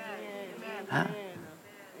 Huh?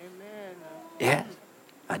 Yeah.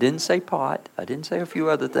 I didn't say pot. I didn't say a few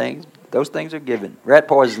other things. Those things are given. Rat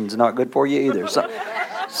poison's not good for you either.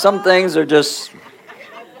 Some things are just,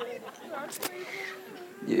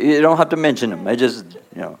 you don't have to mention them. They just,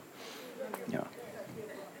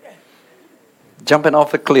 jumping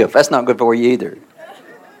off a cliff, that's not good for you either.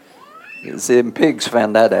 You see, them pigs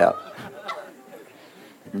found that out.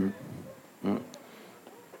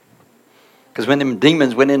 Because when them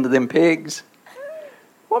demons went into them pigs,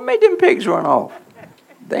 what made them pigs run off?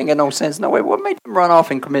 They ain't got no sense, no way. What made them run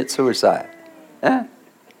off and commit suicide? Huh?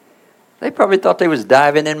 They probably thought they was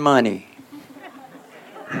diving in money.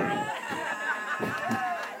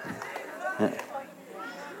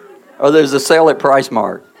 Or there's a sale at Price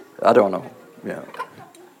Mart. I don't know. Yeah.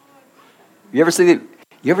 You ever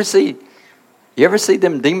see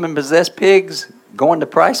them demon possessed pigs going to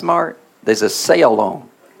Price Mart? There's a sale on.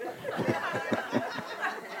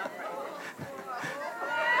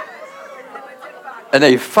 And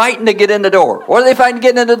they fighting to get in the door. What are they fighting to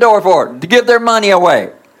get in the door for? To give their money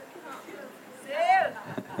away.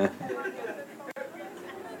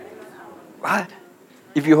 Right?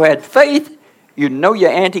 If you had faith, you know your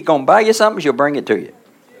auntie going to buy you something, she'll bring it to you.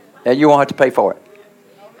 And you won't have to pay for it.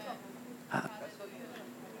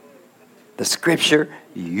 The scripture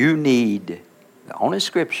you need, the only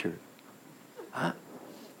scripture,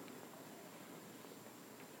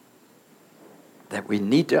 that we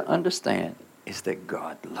need to understand is that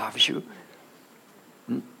God loves you.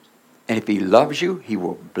 And if He loves you, He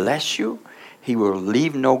will bless you. He will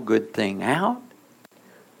leave no good thing out.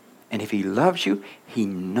 And if He loves you, He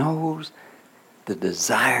knows the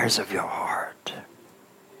desires of your heart.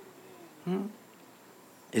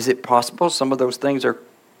 Is it possible some of those things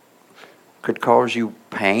could cause you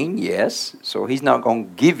pain? Yes. So He's not going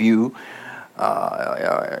to give you,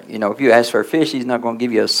 if you ask for a fish, He's not going to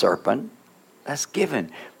give you a serpent. That's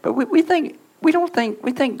given. But we think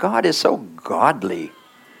God is so godly.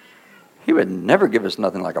 He would never give us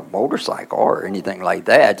nothing like a motorcycle or anything like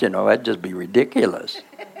that. That'd just be ridiculous.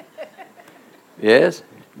 Yes?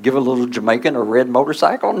 Give a little Jamaican a red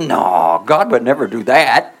motorcycle? No, God would never do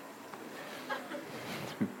that.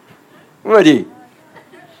 Would He?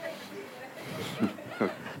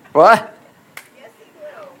 What?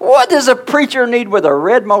 What does a preacher need with a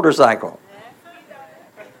red motorcycle?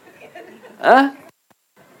 Huh?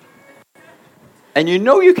 And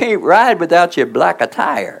you can't ride without your black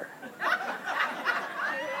attire.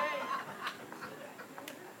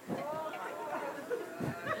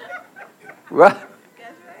 What?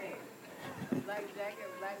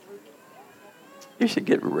 You should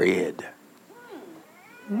get red.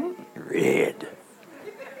 Red.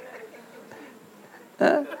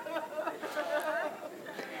 Huh?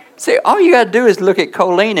 See, all you got to do is look at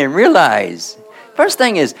Colleen and realize, first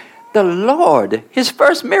thing is, the Lord, His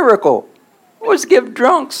first miracle was give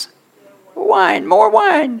drunks wine, more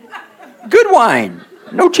wine, good wine,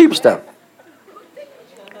 no cheap stuff.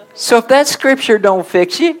 So if that scripture don't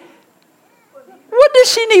fix you, what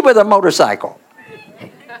does she need with a motorcycle?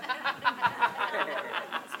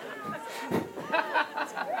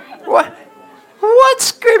 What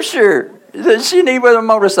scripture does she need with a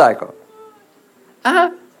motorcycle?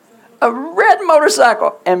 A red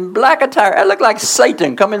motorcycle and black attire. That looked like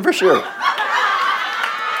Satan coming for sure.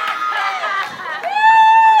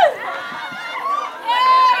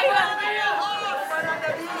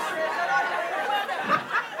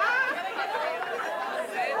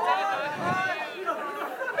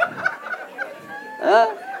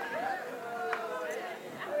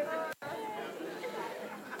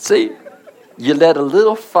 See, you let a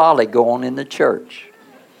little folly go on in the church.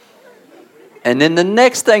 And then the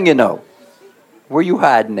next thing you know, where you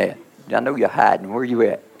hiding at? I know you're hiding. Where you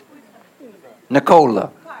at?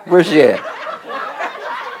 Nicola. Where's she at?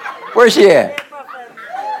 Where's she at?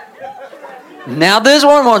 Now this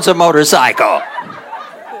one wants a motorcycle.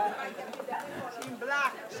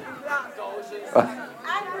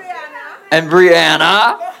 And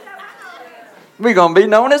Brianna. We're going to be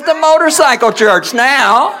known as the motorcycle church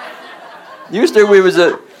now. Used to we was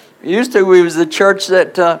the church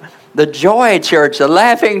that the joy church, the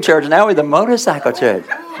laughing church. Now we're the motorcycle church.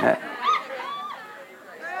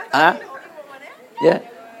 Huh? Yeah.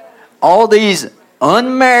 All these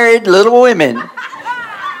unmarried little women.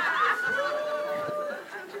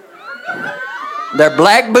 Their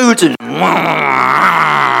black boots and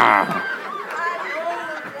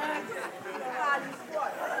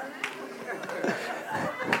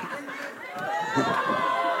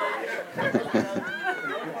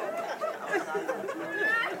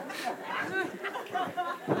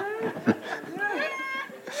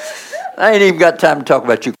I ain't even got time to talk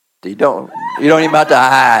about you You don't even have to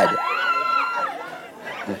hide.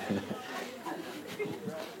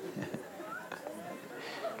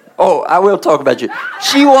 Oh, I will talk about you.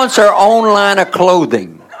 She wants her own line of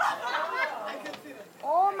clothing.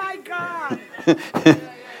 Oh my God.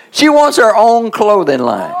 She wants her own clothing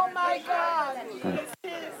line. Oh my God.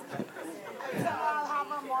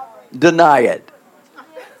 Deny it.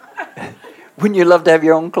 Wouldn't you love to have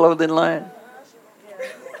your own clothing line?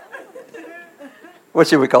 What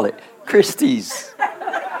should we call it? Christie's.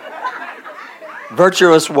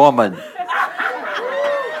 Virtuous woman.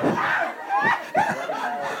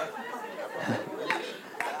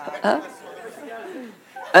 Huh?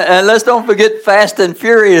 And let's don't forget Fast and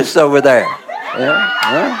Furious over there. Yeah?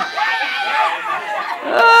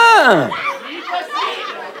 Huh?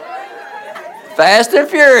 Fast and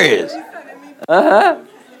Furious. Uh-huh.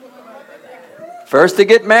 First to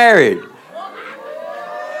get married.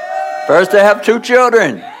 First to have 2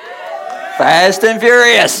 children. Fast and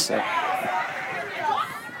Furious.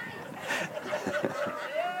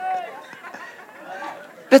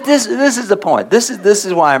 But this is the point. This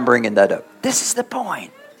is why I'm bringing that up. This is the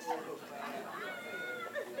point.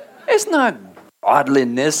 It's not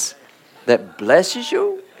godliness that blesses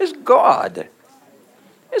you. It's God.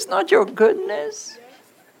 It's not your goodness.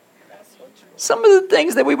 Some of the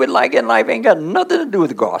things that we would like in life ain't got nothing to do with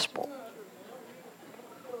the gospel.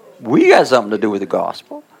 We got something to do with the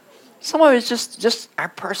gospel. Some of it's just our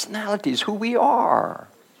personalities, who we are.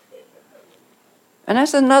 And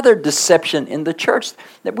that's another deception in the church,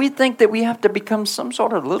 that we think that we have to become some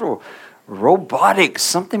sort of little robotic,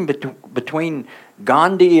 something between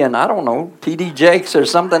Gandhi and, I don't know, T.D. Jakes or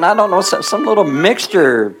something. I don't know, some little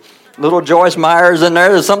mixture, little Joyce Myers in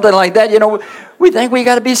there or something like that. You know, we think we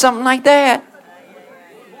got to be something like that.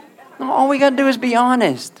 No, all we got to do is be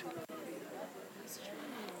honest.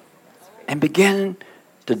 And begin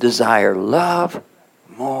to desire love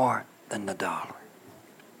more than the dollar.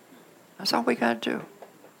 That's all we got to do.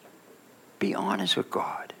 Be honest with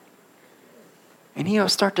God. And He'll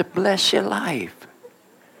start to bless your life.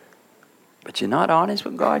 But you're not honest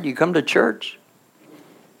with God. You come to church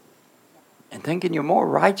and thinking you're more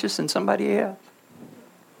righteous than somebody else.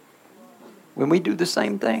 When we do the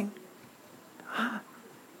same thing.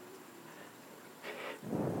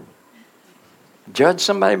 Judge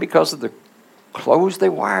somebody because of the clothes they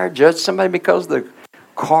wear. Judge somebody because of the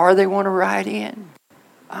car they want to ride in.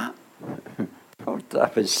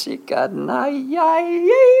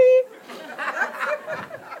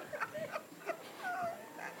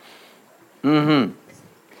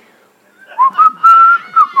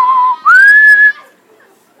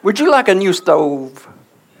 Would you like a new stove?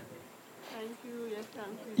 Thank you. Yes, thank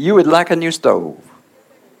you. You would like a new stove?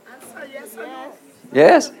 Answer yes or no.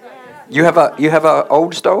 Yes? You have a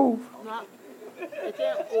old stove? No. It's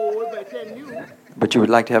old, but it's new. But you would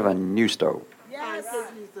like to have a new stove? Yes.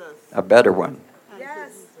 Thank you, Jesus. A better one?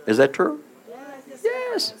 Yes. Is that true? Yes.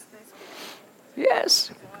 Yes.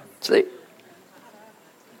 Yes. See?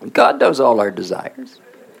 God knows all our desires.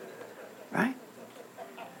 Right?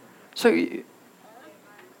 So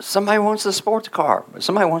somebody wants a sports car.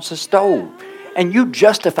 Somebody wants a stove. And you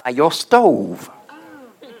justify your stove.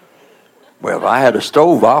 Well, if I had a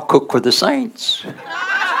stove, I'll cook for the saints.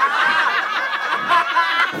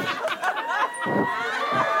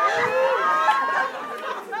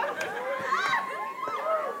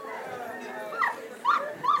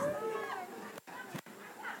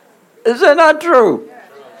 Is that not true?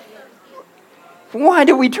 Why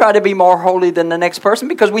do we try to be more holy than the next person?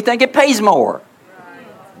 Because we think it pays more.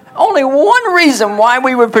 Only one reason why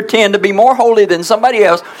we would pretend to be more holy than somebody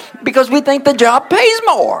else, because we think the job pays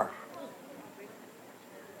more.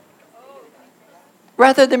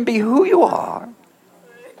 Rather than be who you are.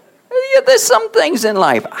 Yeah, there's some things in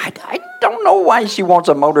life. I don't know why she wants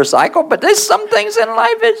a motorcycle, but there's some things in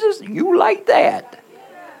life it's just, you like that.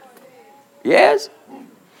 Yes?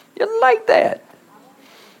 You like that.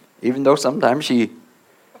 Even though sometimes she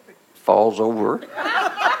falls over.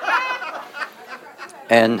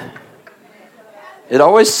 And it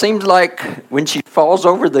always seems like when she falls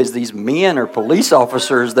over, there's these men or police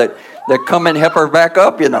officers that come and help her back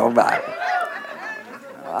up, you know.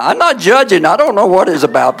 I'm not judging. I don't know what it's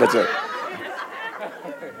about, but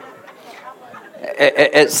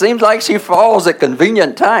it seems like she falls at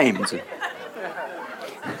convenient times.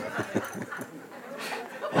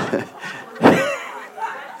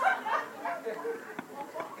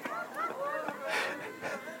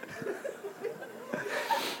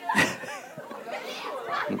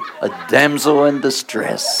 A damsel in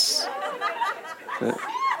distress.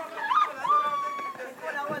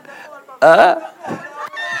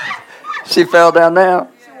 She fell down now.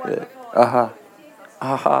 She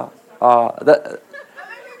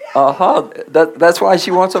That's why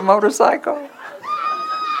she wants a motorcycle.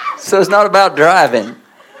 So it's not about driving.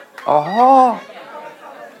 I'm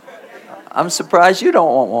surprised you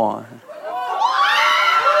don't want one.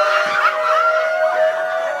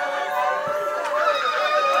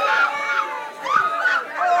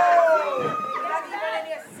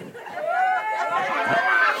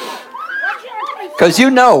 Because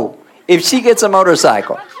you know, if she gets a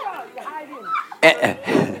motorcycle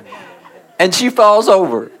and she falls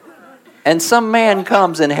over and some man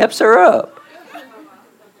comes and helps her up,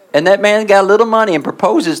 and that man got a little money and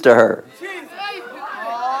proposes to her,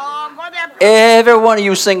 every one of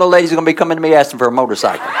you single ladies are going to be coming to me asking for a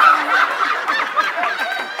motorcycle.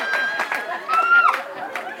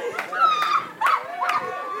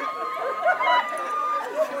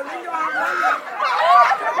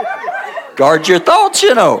 Guard your thoughts,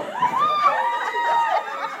 you know.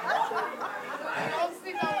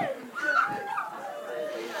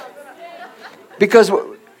 Because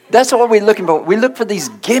that's all we're looking for. We look for these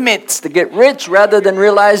gimmicks to get rich rather than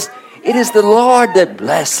realize it is the Lord that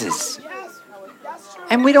blesses.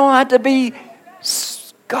 And we don't have to be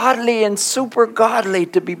godly and super godly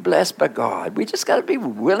to be blessed by God. We just got to be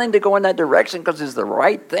willing to go in that direction because it's the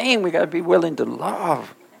right thing. We got to be willing to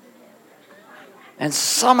love. And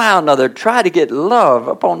somehow or another try to get love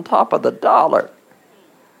up on top of the dollar.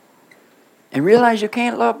 And realize you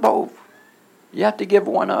can't love both. You have to give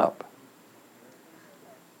one up.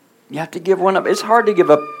 You have to give one up. It's hard to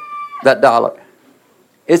give up that dollar.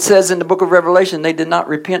 It says in the book of Revelation, they did not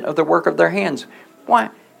repent of the work of their hands.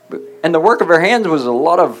 Why? And the work of their hands was a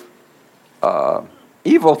lot of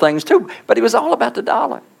evil things too. But it was all about the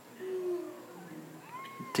dollar.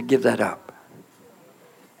 To give that up.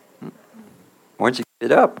 Once you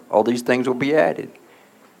give it up, all these things will be added.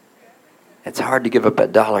 It's hard to give up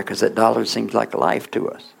that dollar because that dollar seems like life to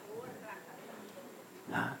us.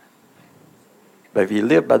 But if you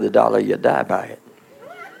live by the dollar, you die by it.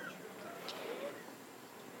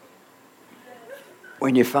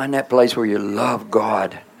 When you find that place where you love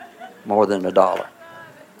God more than a dollar.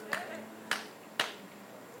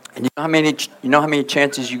 And you know how many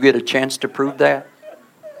chances you get a chance to prove that?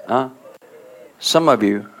 Some of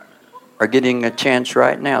you are getting a chance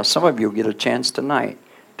right now. Some of you will get a chance tonight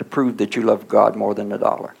to prove that you love God more than a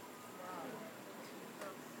dollar.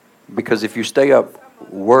 Because if you stay up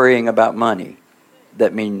worrying about money,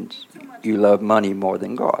 that means you love money more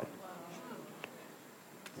than God.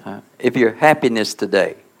 If your happiness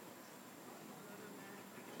today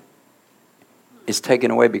is taken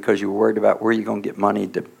away because you're worried about where you're going to get money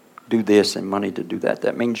to do this and money to do that,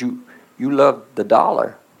 that means you love the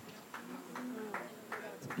dollar.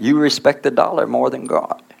 You respect the dollar more than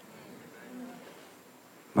God.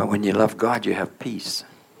 But when you love God, you have peace.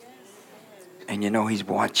 And you know He's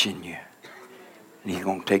watching you. And He's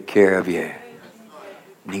going to take care of you.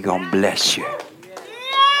 And He's going to bless you.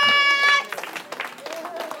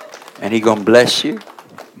 And He's going to bless you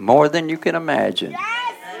more than you can imagine.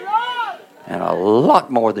 And a lot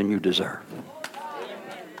more than you deserve.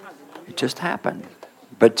 It just happened.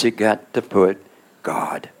 But you got to put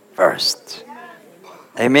God first.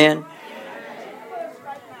 Amen.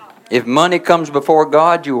 If money comes before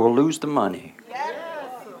God, you will lose the money.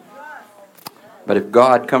 But if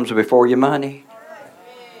God comes before your money,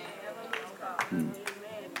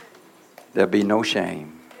 there'll be no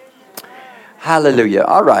shame. Hallelujah.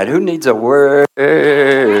 All right, who needs a word?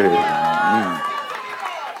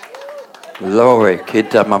 Glory.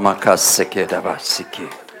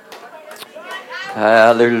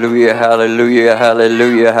 Hallelujah, hallelujah,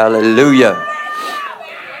 hallelujah, hallelujah.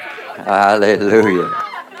 Hallelujah.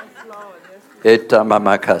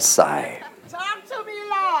 Itamamakasai. Talk to me,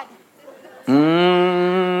 Lord.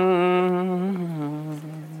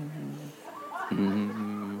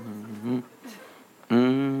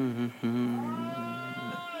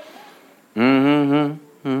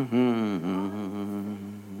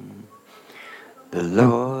 The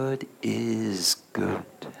Lord is good.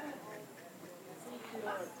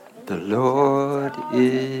 The Lord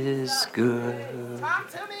is good. Talk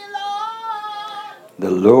to me, Lord. The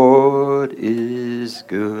Lord is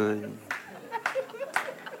good.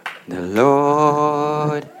 The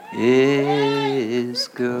Lord is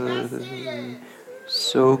good.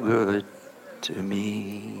 So good to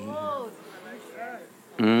me.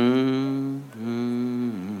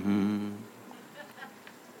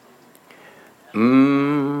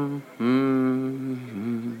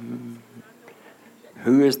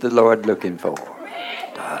 Who is the Lord looking for?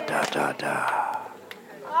 Da, da, da, da.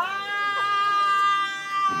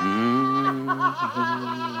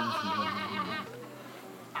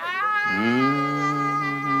 I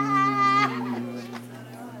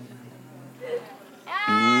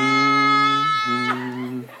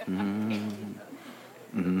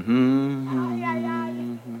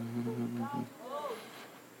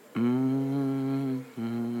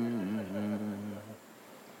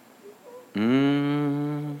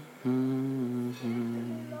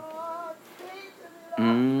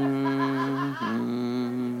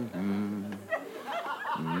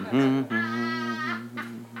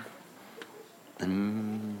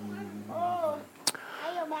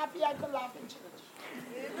am happy I could laugh in church.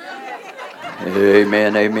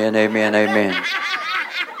 Amen, amen, amen, amen.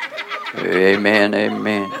 Amen,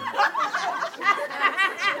 amen.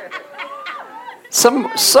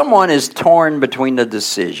 Someone is torn between a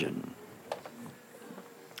decision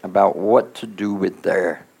about what to do with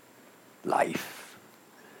their life.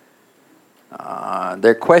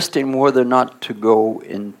 They're questioning whether or not to go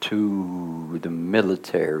into the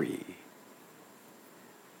military.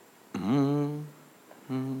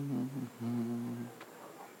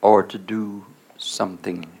 Or to do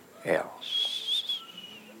something else.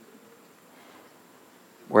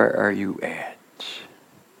 Where are you at?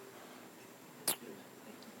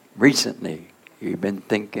 Recently, you've been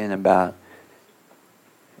thinking about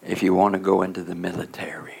if you want to go into the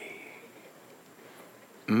military.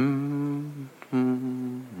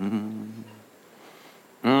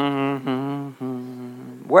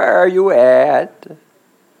 Where are you at?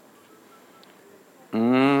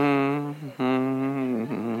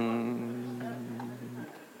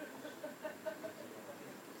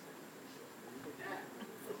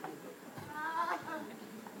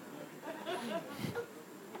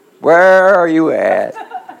 Where are you at?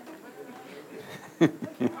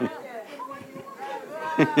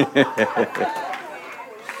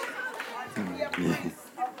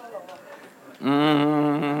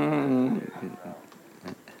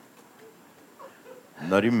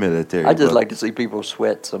 Not in military. I just like to see people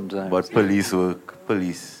sweat sometimes. But police work.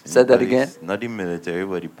 Police. Said that police. again? Not in military,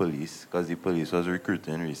 but the police. Because the police was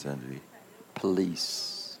recruiting recently.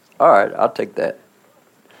 Police. All right, I'll take that.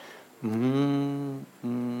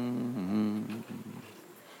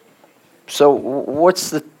 So, what's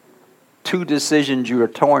the two decisions you are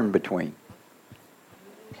torn between?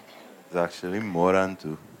 It's actually more than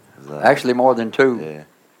two. Actually, more than two. Yeah.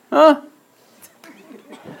 Huh?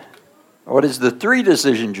 What is the three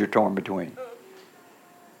decisions you're torn between?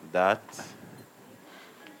 That,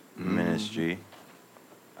 ministry,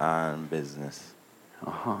 and business.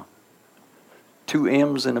 Uh-huh. Two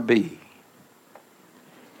M's and a B.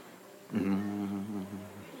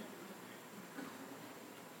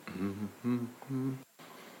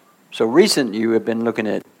 So recent you have been looking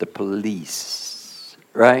at the police,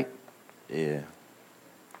 right? Yeah.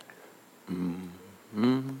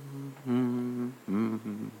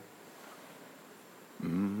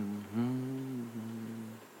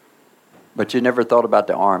 But you never thought about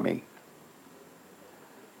the army.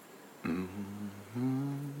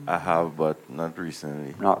 I have, but not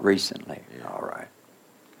recently. Not recently. Yeah. All right.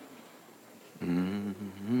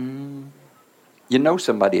 You know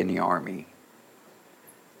somebody in the army.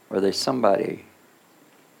 Or there's somebody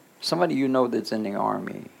you know that's in the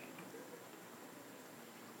army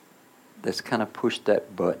that's kind of pushed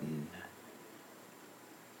that button.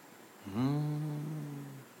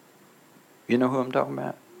 You know who I'm talking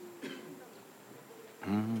about?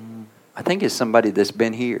 I think it's somebody that's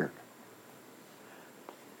been here.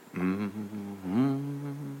 You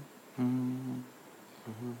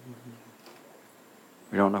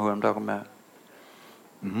don't know who I'm talking about?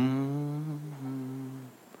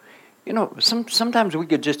 You know, sometimes we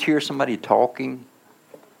could just hear somebody talking.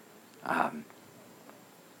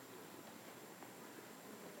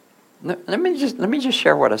 Let me just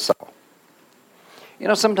share what I saw. You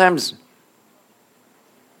know, sometimes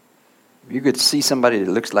you could see somebody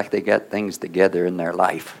that looks like they got things together in their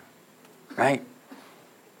life, right?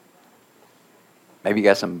 Maybe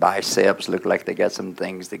got some biceps, look like they got some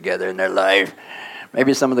things together in their life.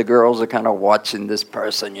 Maybe some of the girls are kind of watching this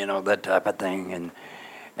person, you know, that type of thing.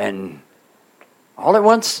 And all at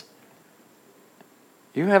once,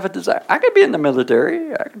 you have a desire. I could be in the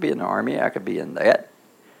military. I could be in the army. I could be in that.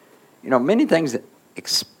 You know, many things that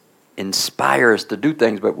inspire us to do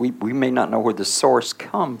things, but we may not know where the source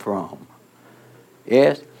come from.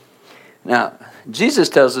 Yes? Now, Jesus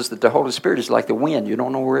tells us that the Holy Spirit is like the wind. You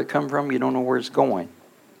don't know where it come from. You don't know where it's going.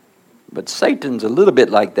 But Satan's a little bit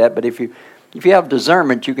like that. But if you have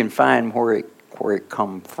discernment, you can find where it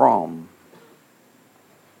come from.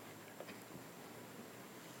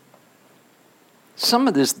 Some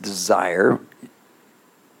of this desire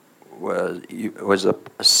was a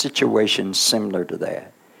situation similar to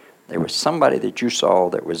that. There was somebody that you saw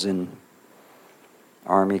that was in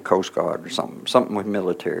Army, Coast Guard, or something with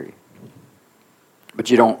military. But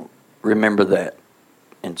you don't remember that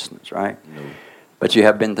instance, right? No. But you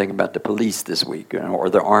have been thinking about the police this week, or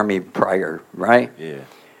the Army prior, right? Yeah.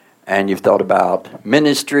 And you've thought about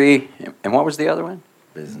ministry, and what was the other one?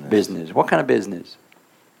 Business. Business. What kind of business?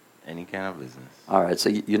 Any kind of business. All right, so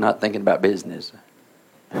you're not thinking about business.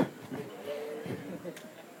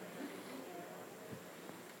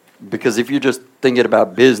 Because if you're just thinking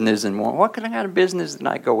about business and what kind of business did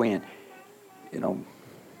I go in? You know,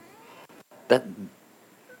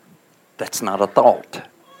 that's not a thought.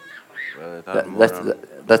 Well,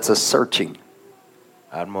 That's a searching.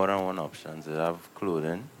 I had more than one option. I have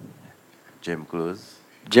clothing, gym clothes.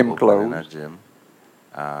 Gym opening a clothes. gym,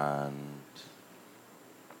 and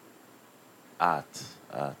art.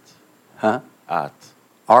 Huh? Art.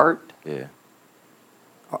 Art Yeah.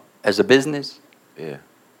 as a business? Yeah.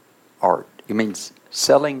 Art. You mean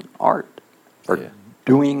selling art or Yeah.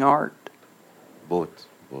 doing art? Both.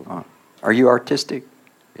 Are you artistic?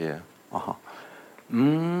 Yeah. Uh-huh.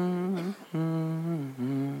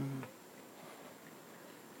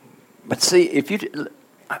 But see, if you,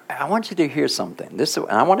 I want you to hear something. This, and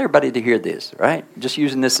I want everybody to hear this, right? Just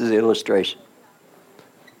using this as an illustration.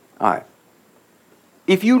 All right.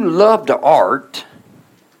 If you loved art,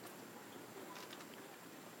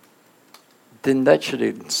 then that should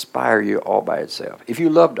inspire you all by itself. If you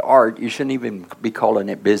loved art, you shouldn't even be calling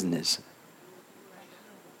it business.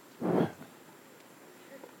 You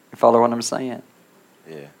follow what I'm saying?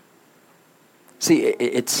 Yeah. See,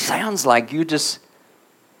 it sounds like you just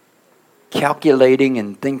calculating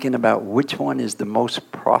and thinking about which one is the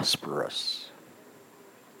most prosperous.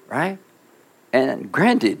 Right? And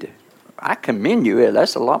granted, I commend you.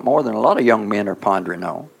 That's a lot more than a lot of young men are pondering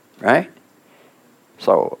on. Right?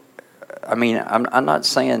 So, I mean, I'm not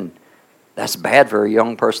saying that's bad for a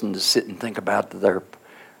young person to sit and think about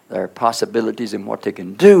their possibilities and what they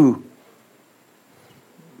can do.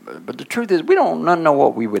 But the truth is, we don't none know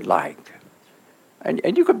what we would like.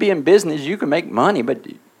 And you could be in business, you can make money, but,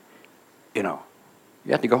 you know,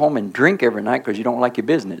 you have to go home and drink every night because you don't like your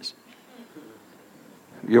business.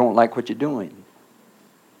 You don't like what you're doing.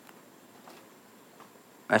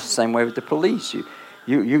 That's the same way with the police.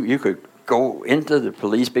 You could go into the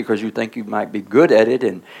police because you think you might be good at it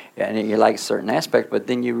and you like certain aspects, but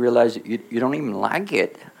then you realize you don't even like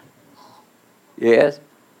it. Yes?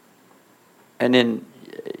 And then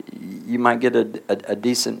you might get a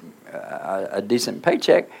decent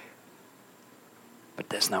paycheck, but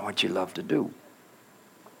that's not what you love to do.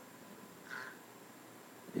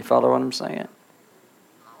 You follow what I'm saying?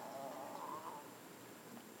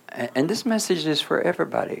 And this message is for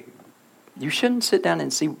everybody. You shouldn't sit down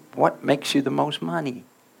and see what makes you the most money.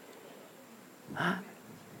 Huh?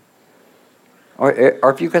 Or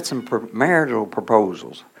if you've got some marital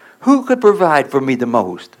proposals, who could provide for me the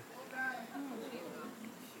most?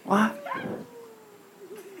 What?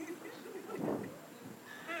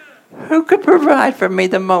 Who could provide for me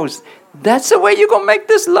the most? That's the way you're going to make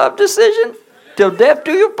this love decision? Till death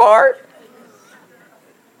do you part?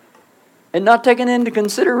 And not taking into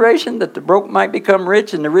consideration that the broke might become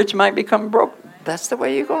rich and the rich might become broke. That's the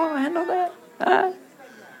way you're going to handle that? Huh?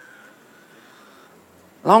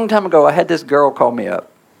 A long time ago, I had this girl call me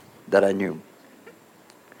up that I knew.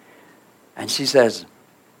 And she says,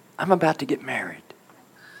 I'm about to get married.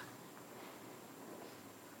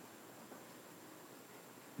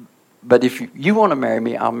 But if you want to marry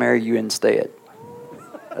me, I'll marry you instead.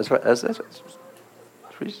 That's what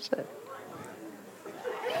she said.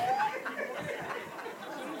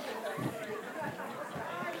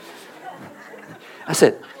 I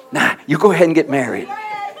said, nah, you go ahead and get married.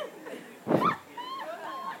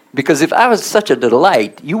 Because if I was such a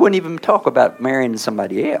delight, you wouldn't even talk about marrying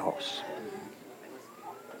somebody else.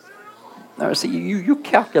 No, see, you're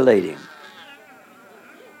calculating.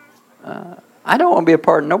 I don't want to be a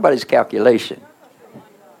part of nobody's calculation.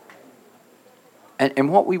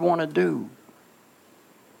 And what we want to do,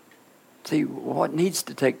 see, what needs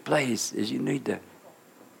to take place is you need to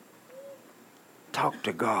talk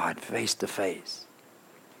to God face to face.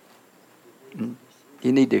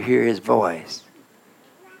 You need to hear His voice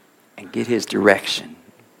and get His direction.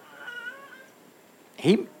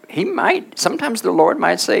 He might, sometimes the Lord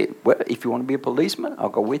might say, well, if you want to be a policeman, I'll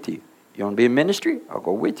go with you. You want to be in ministry? I'll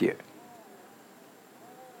go with you.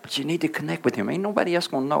 But you need to connect with Him. Ain't nobody else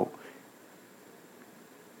going to know.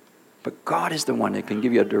 But God is the one that can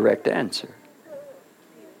give you a direct answer.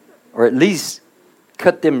 Or at least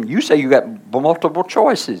cut them. You say you got multiple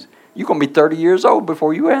choices. You're going to be 30 years old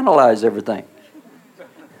before you analyze everything.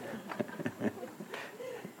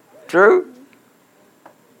 True?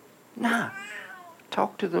 Nah.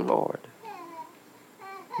 Talk to the Lord.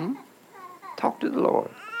 Talk to the Lord.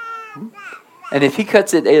 And if he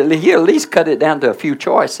cuts it, he'll at least cut it down to a few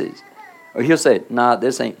choices. Or he'll say, nah,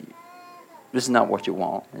 this is not what you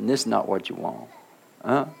want. And this is not what you want.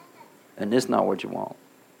 And this is not what you want.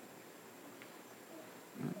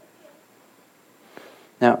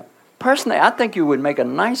 Now, personally, I think you would make a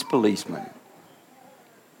nice policeman.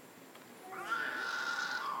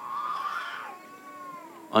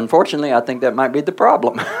 Unfortunately, I think that might be the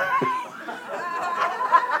problem.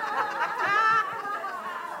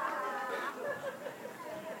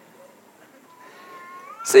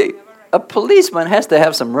 See, a policeman has to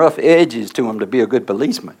have some rough edges to him to be a good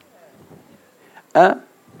policeman. I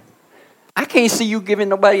can't see you giving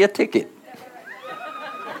nobody a ticket.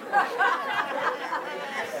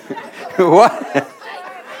 What?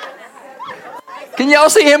 Can y'all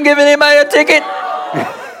see him giving anybody a ticket?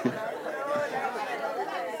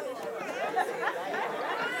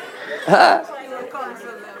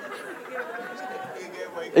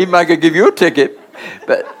 He might could give you a ticket,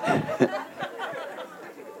 but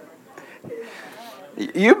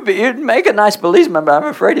you'd make a nice policeman, but I'm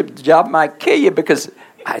afraid the job might kill you because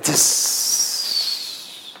I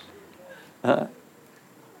just... I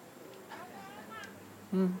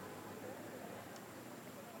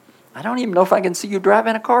don't even know if I can see you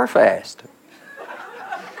driving a car fast.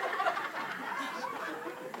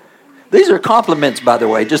 These are compliments, by the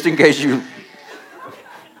way, just in case you...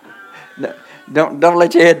 Don't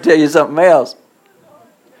let your head tell you something else.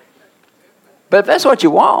 But if that's what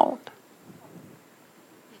you want...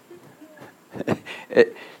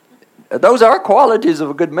 Those are qualities of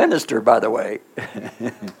a good minister, by the way.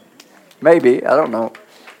 Maybe, I don't know.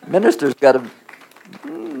 Ministers got to...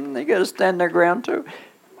 They got to stand their ground too.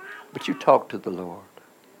 But you talk to the Lord.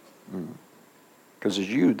 Because it's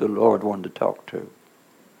you the Lord wanted to talk to.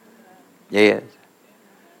 Yes.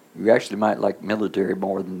 You actually might like military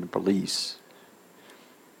more than the police.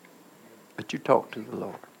 But you talk to the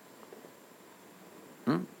Lord.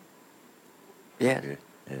 Yes.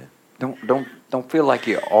 Yeah. Don't feel like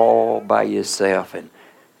you're all by yourself and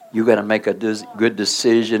you got to make a good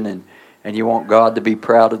decision and you want God to be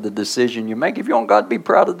proud of the decision you make. If you want God to be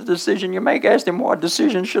proud of the decision you make, ask Him, what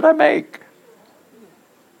decision should I make?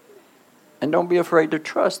 And don't be afraid to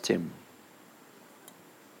trust Him.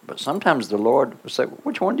 But sometimes the Lord will say,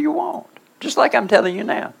 which one do you want? Just like I'm telling you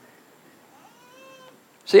now.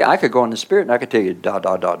 See, I could go in the Spirit and I could tell you, da,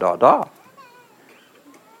 da, da, da, da.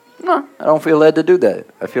 No, I don't feel led to do that.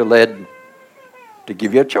 I feel led to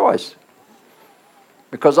give you a choice.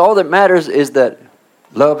 Because all that matters is that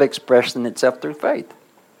love expressing itself through faith.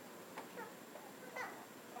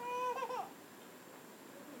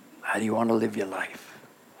 How do you want to live your life?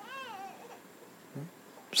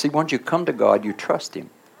 See, once you come to God, you trust Him.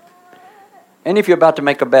 And if you're about to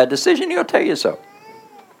make a bad decision, He'll tell you so.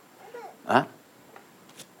 I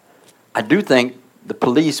do think the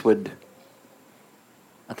police would...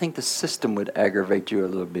 I think the system would aggravate you a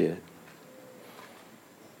little bit.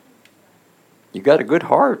 You got a good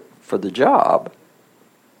heart for the job.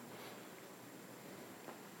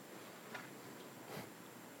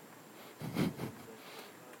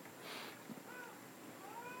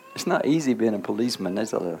 It's not easy being a policeman.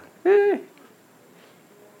 There's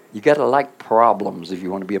you got to like problems if you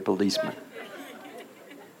want to be a policeman.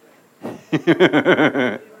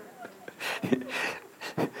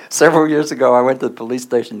 Several years ago, I went to the police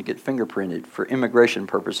station to get fingerprinted for immigration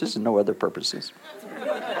purposes and no other purposes.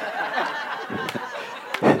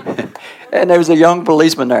 And there was a young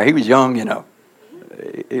policeman there. He was young, you know.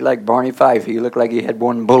 He like Barney Fife. He looked like he had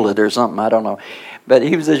one bullet or something. I don't know. But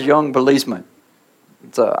he was this young policeman.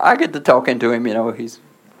 So I get to talking to him, you know. He's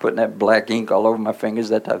putting that black ink all over my fingers,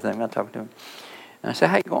 that type of thing. I talk to him. And I said,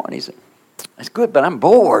 how you going? He said, it's good, but I'm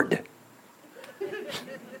bored.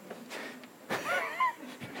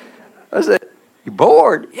 I said, you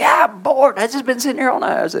bored? Yeah, I'm bored. I just been sitting here all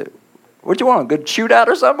night. I said, what you want, a good shootout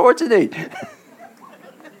or something? What you need?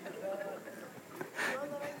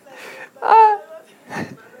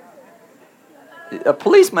 A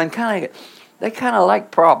policeman kind of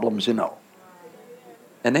like problems, you know.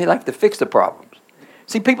 And they like to fix the problems.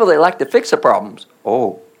 See, people that like to fix the problems,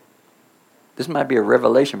 this might be a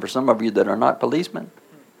revelation for some of you that are not policemen.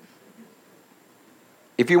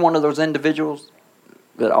 If you're one of those individuals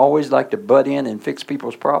that always like to butt in and fix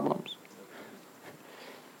people's problems,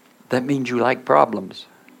 that means you like problems.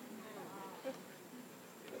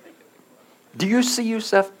 Do you see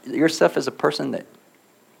yourself as a person that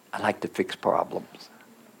I like to fix problems?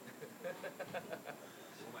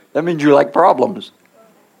 That means you like problems.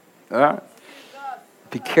 All right?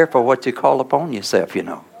 Be careful what you call upon yourself, you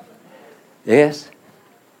know. Yes?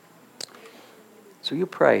 So you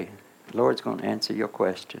pray. The Lord's going to answer your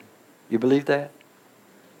question. You believe that?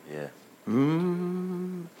 Yeah.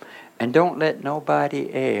 And don't let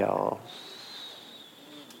nobody else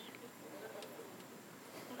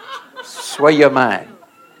sway your mind.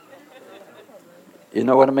 You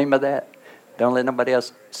know what I mean by that? Don't let nobody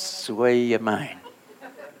else sway your mind.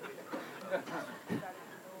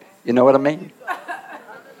 You know what I mean? I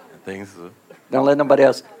think so. Don't let nobody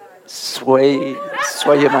else sway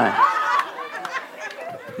your mind.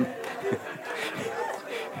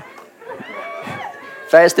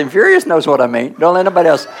 Fast and Furious knows what I mean. Don't let nobody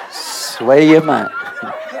else sway your mind.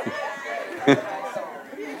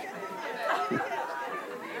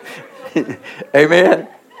 Amen.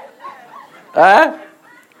 Huh?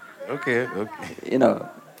 Okay. You know.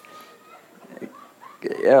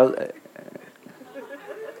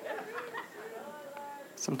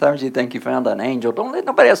 Sometimes you think you found an angel. Don't let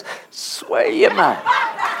nobody else sway your mind.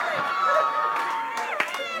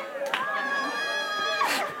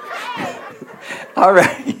 All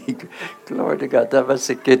right. Glory to God.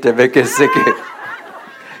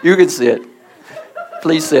 You can sit.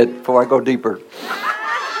 Please sit before I go deeper.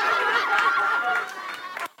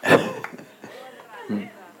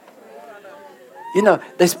 You know,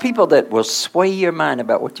 there's people that will sway your mind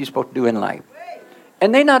about what you're supposed to do in life.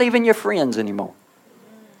 And they're not even your friends anymore.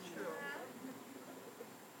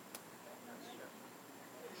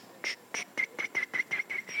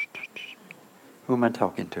 Who am I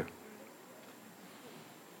talking to?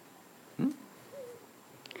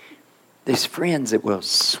 There's friends that will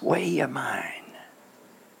sway your mind.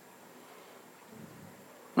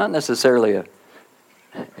 Not necessarily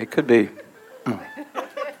it could be.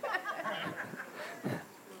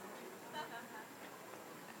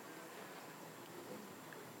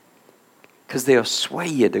 Because they'll sway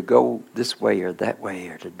you to go this way or that way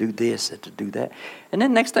or to do this or to do that. And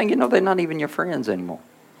then next thing you know, they're not even your friends anymore.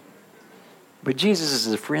 But Jesus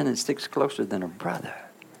is a friend that sticks closer than a brother.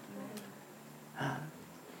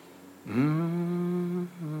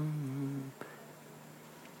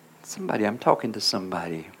 Somebody, I'm talking to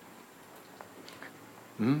somebody.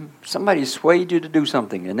 Somebody swayed you to do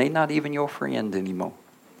something and they're not even your friend anymore.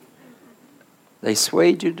 They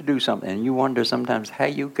swayed you to do something and you wonder sometimes how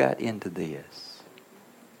you got into this.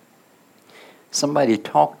 Somebody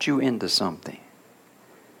talked you into something.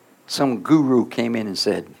 Some guru came in and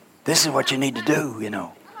said, this is what you need to do, you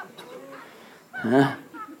know. Huh?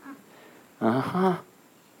 Uh-huh.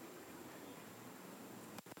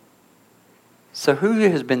 So who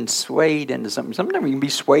has been swayed into something? Sometimes you can be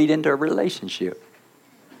swayed into a relationship.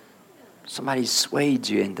 Somebody swayed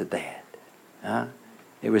you into that. Huh?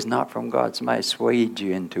 It was not from God. Somebody swayed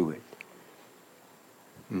you into it.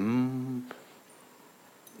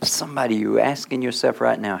 Somebody, you're asking yourself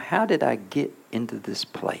right now, how did I get into this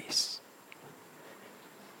place?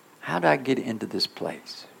 How did I get into this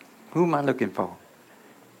place? Who am I looking for?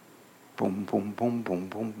 Boom, boom, boom, boom,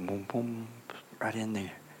 boom, boom, boom. Right in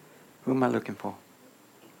there. Who am I looking for?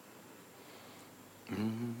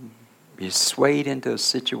 You're swayed into a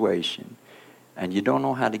situation and you don't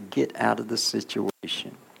know how to get out of the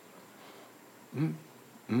situation. Who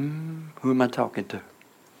am I talking to?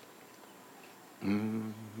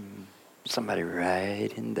 Somebody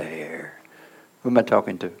right in there. Who am I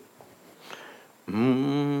talking to?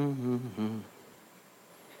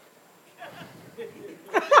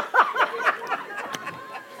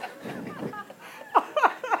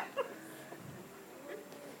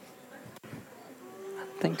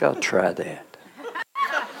 I think I'll try that.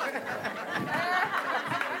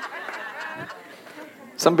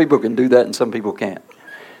 Some people can do that and some people can't.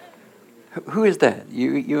 Who is that?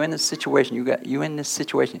 You in this situation. You in this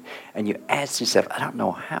situation, and you ask yourself, I don't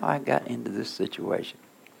know how I got into this situation.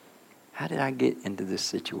 How did I get into this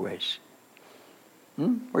situation?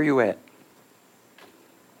 Where you at?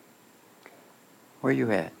 Where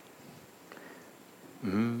you at?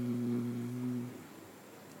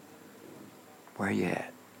 Where you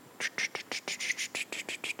at?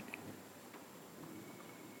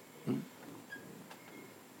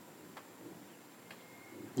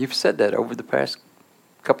 You've said that over the past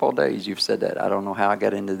couple of days. You've said that. I don't know how I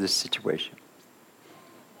got into this situation.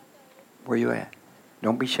 Where you at?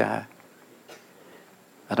 Don't be shy.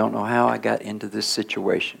 I don't know how I got into this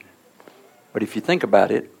situation. But if you think about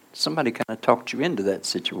it, somebody kind of talked you into that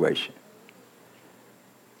situation.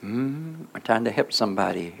 I'm trying to help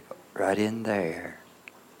somebody right in there.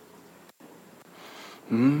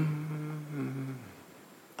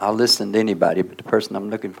 I'll listen to anybody, but the person I'm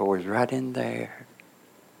looking for is right in there.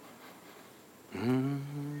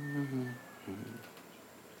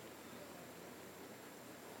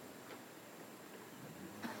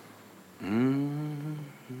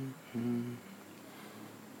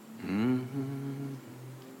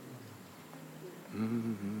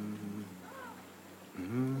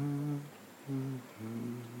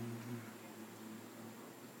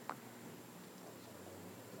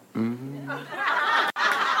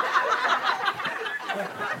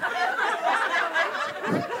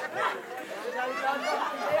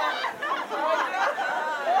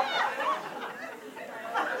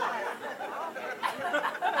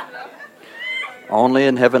 Only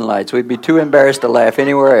in Heaven Lights. We'd be too embarrassed to laugh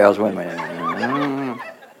anywhere else, wouldn't we?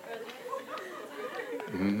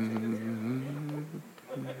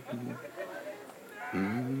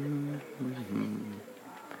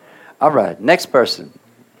 All right, next person.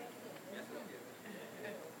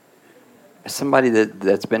 Somebody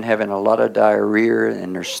that's been having a lot of diarrhea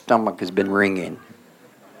and their stomach has been ringing.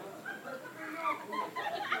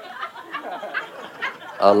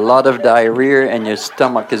 A lot of diarrhea and your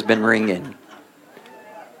stomach has been ringing.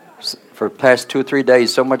 For the past 2 or 3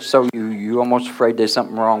 days, so much so you almost afraid there's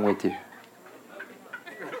something wrong with you.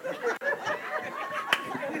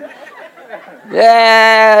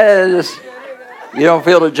 Yes! You don't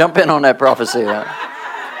feel to jump in on that prophecy, huh?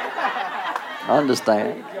 I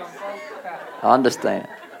understand.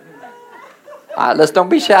 Let's don't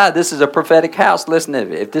be shy. This is a prophetic house. Listen,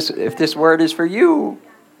 if this word is for you,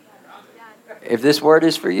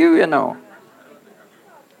 you know.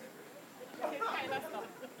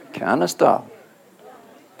 Kind of stop.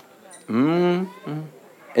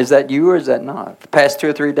 Is that you or is that not? The past 2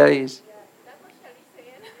 or 3 days?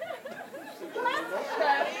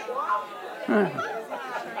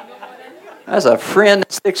 That's a friend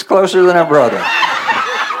that sticks closer than a brother.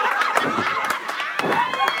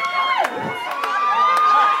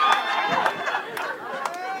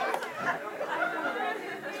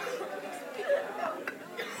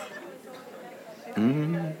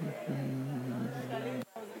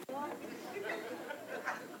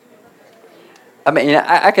 I mean,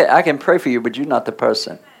 I can pray for you, but you're not the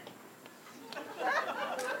person.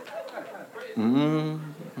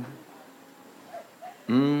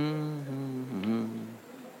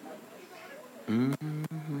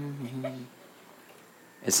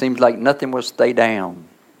 It seems like nothing will stay down.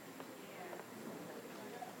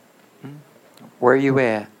 Where are you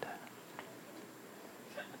at?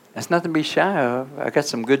 That's nothing to be shy of. I got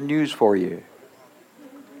some good news for you.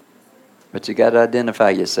 But you got to identify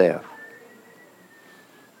yourself.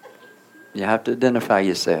 You have to identify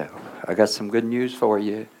yourself. I got some good news for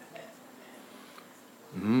you.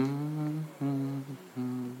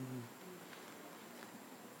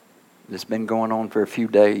 It's been going on for a few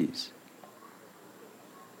days.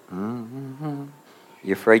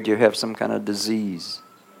 You're afraid you have some kind of disease.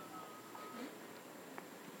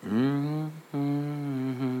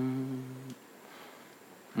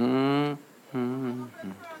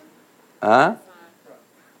 Huh?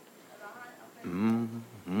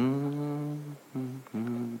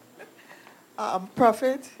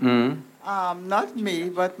 Prophet, not me,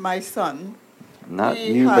 but my son. Not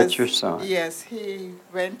you, but your son. Yes, he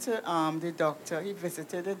went to the doctor. He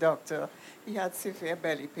visited the doctor. He had severe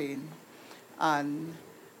belly pain. And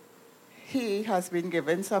he has been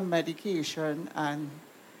given some medication, and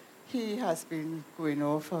he has been going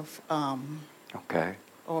off of Okay.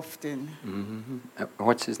 often.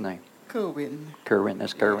 What's his name? Kerwin. Kerwin.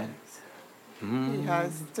 That's Kerwin. Yes. He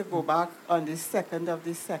has to go back on the 2nd of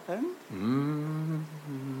the 2nd.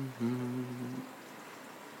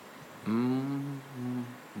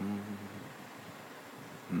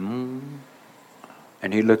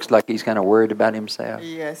 And he looks like he's kind of worried about himself.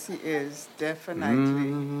 Yes, he is,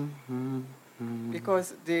 definitely.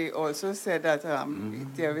 Because they also said that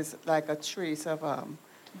there is like a trace of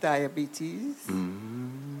diabetes.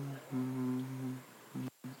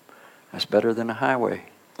 That's better than a highway.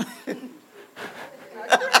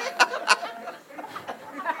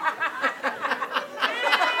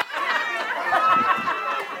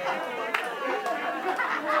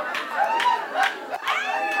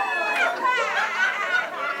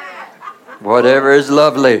 Whatever is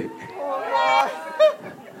lovely.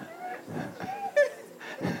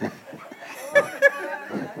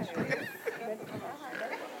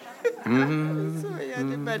 So he had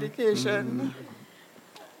the medication.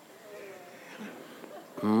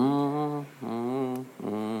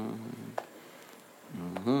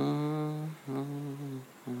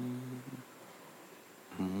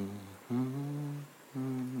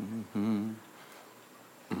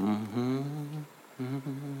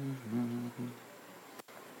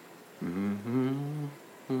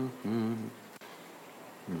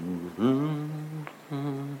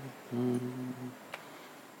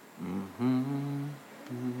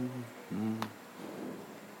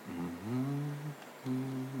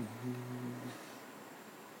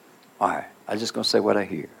 All right, I'm just going to say what I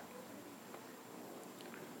hear.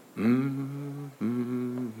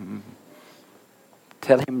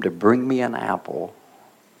 Tell him to bring me an apple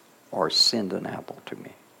or send an apple to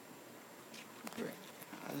me.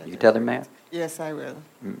 You tell him that? Yes, I will.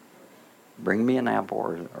 Bring me an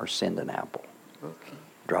apple or send an apple. Okay.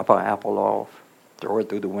 Drop an apple off, throw it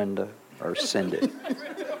through the window, or send it.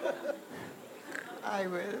 I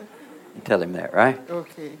will. You tell him that, right?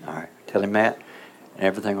 Okay. All right. Tell him that, and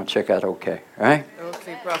everything will check out okay, right?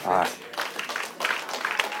 Okay, Prophet. All right.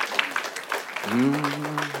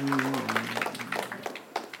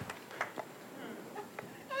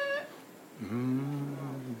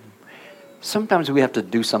 Sometimes we have to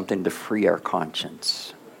do something to free our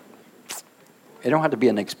conscience. It don't have to be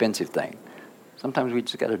an expensive thing. Sometimes we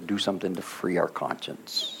just got to do something to free our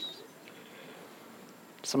conscience.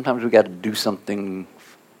 Sometimes we got to do something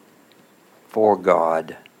for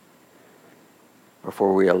God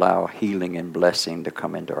before we allow healing and blessing to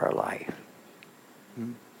come into our life.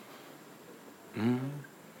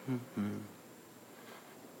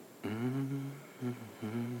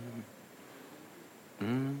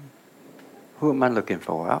 Who am I looking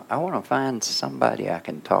for? I want to find somebody I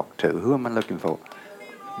can talk to. Who am I looking for?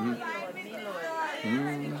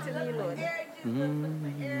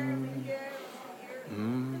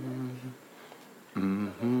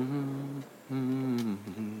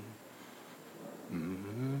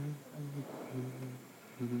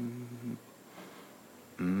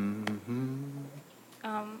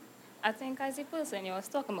 I think as the person you was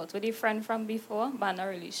talking about with the friend from before, but I'm not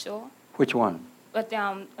really sure. Which one? But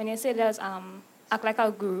when you say there's act like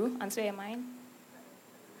a guru and say your mind.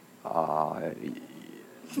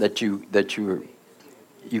 That you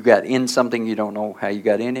got in something you don't know how you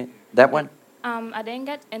got in it? That one? I didn't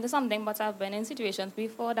get into something, but I've been in situations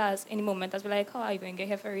before that's in the moment that's like, how are you going to get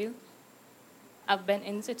here for real? I've been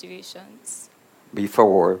in situations.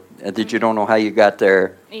 Before, that you don't know how you got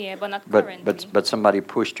there. Yeah, but not currently. But somebody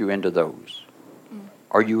pushed you into those.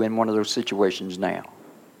 Are you in one of those situations now?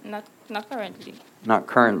 Not currently. Not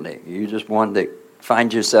currently. You just one that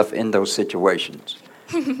finds yourself in those situations.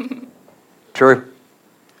 True?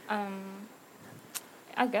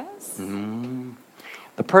 I guess.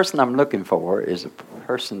 The person I'm looking for is a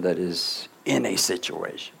person that is in a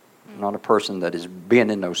situation, not a person that has been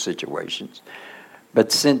in those situations.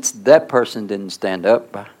 But since that person didn't stand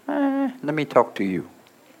up, let me talk to you.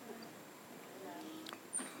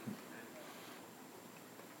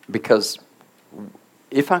 Because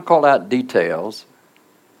if I call out details,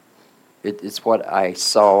 it's what I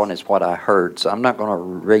saw and it's what I heard. So I'm not going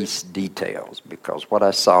to erase details because what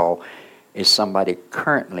I saw is somebody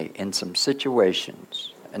currently in some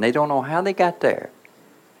situations and they don't know how they got there.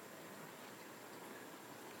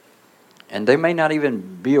 And they may not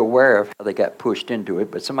even be aware of how they got pushed into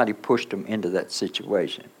it, but somebody pushed them into that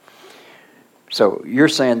situation. So you're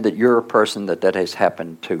saying that you're a person that has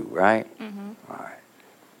happened to, right? Mm-hmm. All right.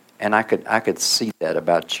 And I could see that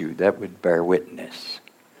about you. That would bear witness.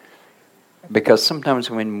 Because sometimes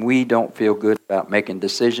when we don't feel good about making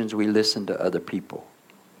decisions, we listen to other people.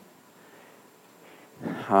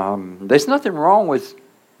 There's nothing wrong with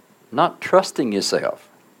not trusting yourself.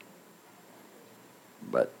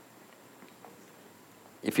 But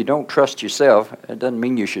if you don't trust yourself, it doesn't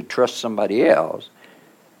mean you should trust somebody else.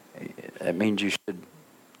 It means you should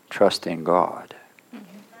trust in God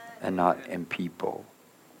and not in people.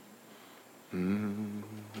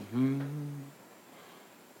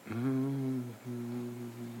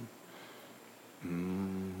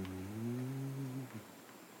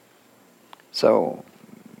 So,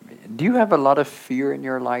 do you have a lot of fear in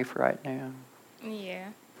your life right now? Yeah.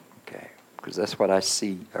 Okay, because that's what I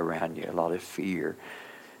see around you, a lot of fear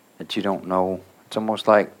that you don't know. It's almost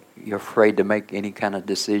like you're afraid to make any kind of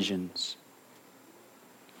decisions.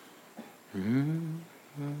 And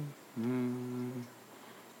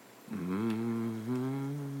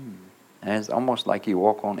it's almost like you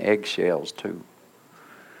walk on eggshells too.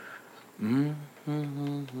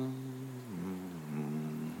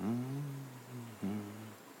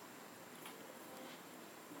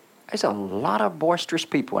 There's a lot of boisterous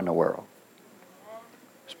people in the world,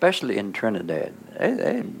 especially in Trinidad.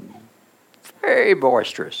 They're very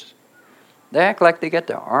boisterous. They act like they got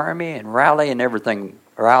the army and rally and everybody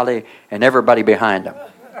behind them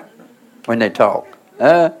when they talk.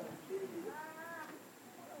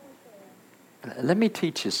 Let me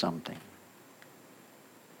teach you something.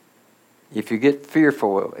 If you get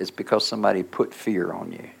fearful, it's because somebody put fear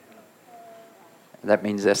on you. That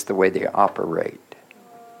means that's the way they operate.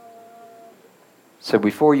 So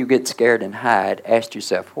before you get scared and hide, ask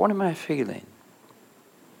yourself, what am I feeling?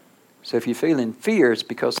 So if you're feeling fear, it's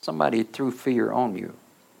because somebody threw fear on you.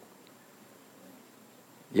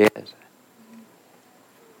 Yes.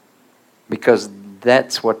 Because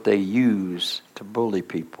that's what they use to bully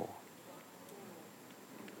people.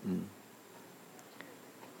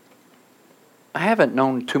 I haven't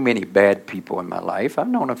known too many bad people in my life. I've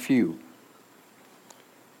known a few.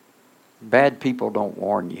 Bad people don't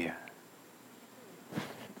warn you.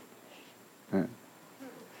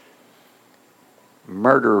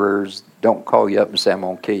 murderers don't call you up and say, I'm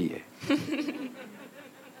going to kill you.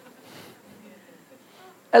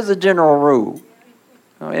 As a general rule.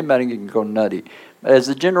 Anybody can go nutty. But as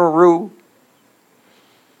a general rule,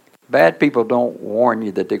 bad people don't warn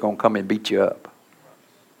you that they're going to come and beat you up.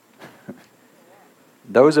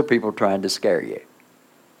 Those are people trying to scare you.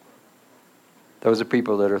 Those are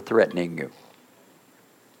people that are threatening you,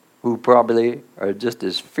 who probably are just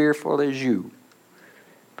as fearful as you,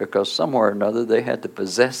 because somewhere or another they had to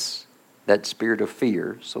possess that spirit of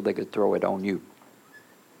fear so they could throw it on you.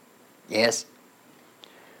 Yes?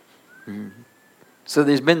 Mm-hmm. So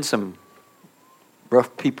there's been some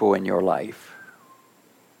rough people in your life.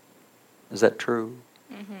 Is that true?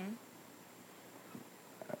 Mm-hmm.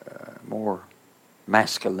 More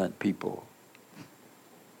masculine people.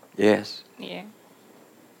 Yes? Yeah.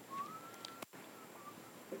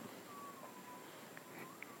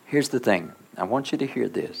 Here's the thing. I want you to hear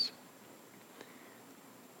this.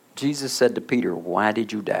 Jesus said to Peter, why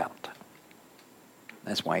did you doubt?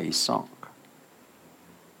 That's why he sunk.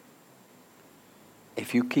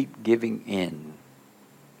 If you keep giving in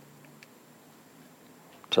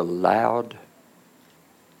to loud,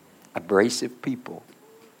 abrasive people,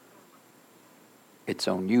 it's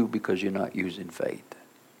on you because you're not using faith.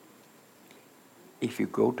 If you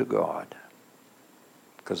go to God,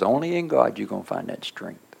 because only in God you're going to find that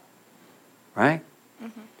strength. Right?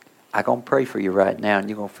 Mm-hmm. I'm going to pray for you right now, and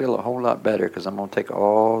you're going to feel a whole lot better because I'm going to take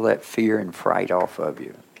all that fear and fright off of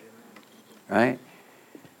you. Right?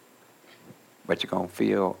 But you're going to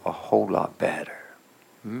feel a whole lot better.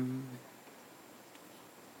 Mm-hmm.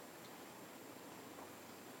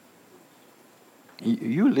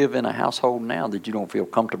 You live in a household now that you don't feel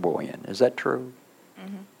comfortable in. Is that true?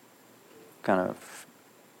 Mm-hmm. Kind of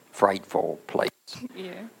frightful place.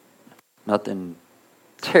 Yeah. Nothing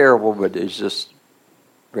terrible, but it's just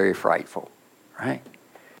very frightful. Right?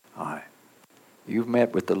 All right. You've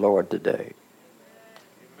met with the Lord today.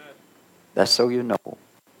 Amen. That's so you know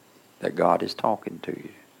that God is talking to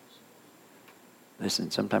you.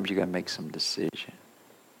 Listen, sometimes you got to make some decisions.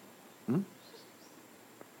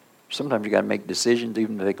 Sometimes you got to make decisions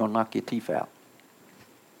even if they're going to knock your teeth out.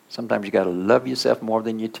 Sometimes you got to love yourself more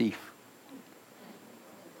than your teeth.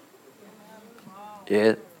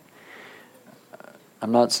 Yeah.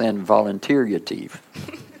 I'm not saying volunteer your teeth.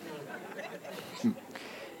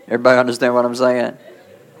 Everybody understand what I'm saying?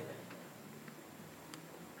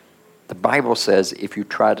 The Bible says if you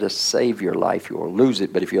try to save your life, you will lose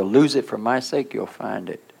it. But if you'll lose it for my sake, you'll find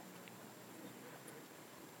it.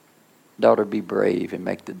 Daughter, be brave and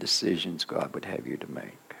make the decisions God would have you to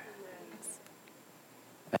make.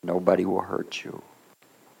 And nobody will hurt you.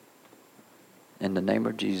 In the name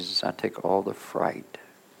of Jesus, I take all the fright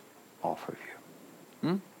off of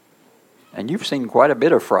you. And you've seen quite a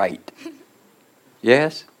bit of fright.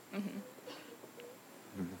 Yes?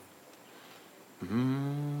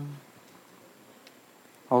 Mm-hmm.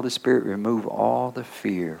 Holy Spirit, remove all the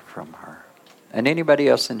fear from her. And anybody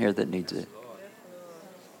else in here that needs it.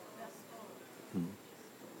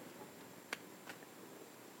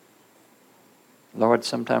 Lord,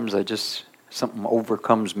 sometimes something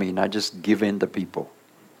overcomes me and I just give in to people.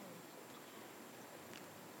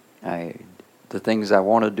 The things I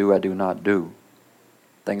want to do, I do not do.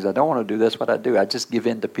 Things I don't want to do, that's what I do. I just give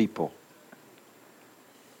in to people.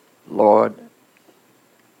 Lord,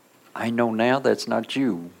 I know now that's not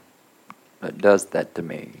you that does that to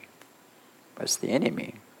me. But it's the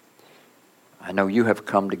enemy. I know you have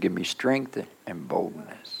come to give me strength and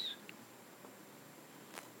boldness.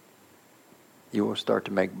 You will start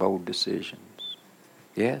to make bold decisions.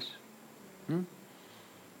 Yes?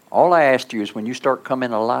 All I ask you is when you start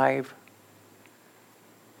coming alive,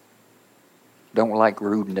 don't like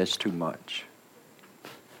rudeness too much.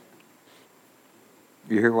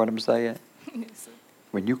 You hear what I'm saying? Yes, sir.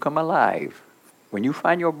 When you come alive, when you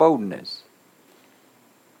find your boldness,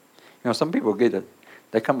 some people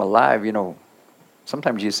they come alive,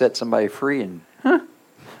 sometimes you set somebody free and,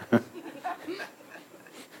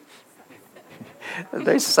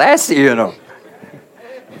 they're sassy,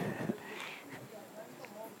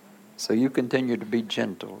 So you continue to be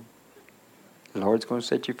gentle. The Lord's going to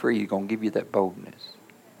set you free. He's going to give you that boldness.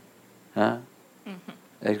 Huh? Mm-hmm.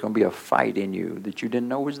 There's going to be a fight in you that you didn't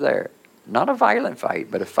know was there. Not a violent fight,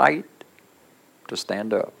 but a fight to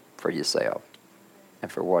stand up for yourself and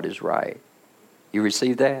for what is right. You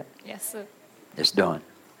receive that? Yes, sir. It's done.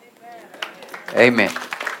 Amen.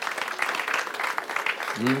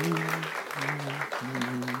 Mm-hmm.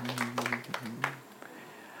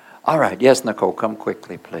 All right. Yes, Nicole, come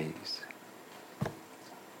quickly, please.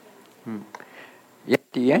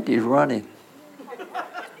 The Yankee's running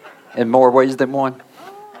in more ways than one.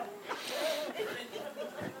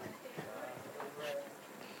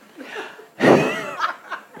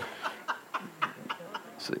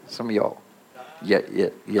 See, some of y'all,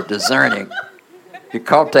 you're discerning. You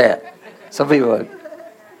caught that. Some people,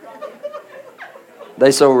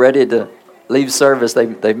 they so ready to leave service,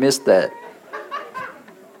 they missed that.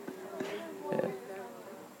 Yeah.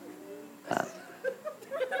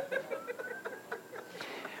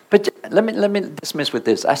 But let me dismiss with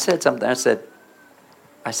this. I said something. I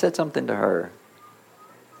said something to her.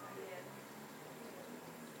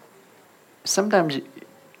 Sometimes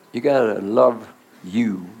you gotta love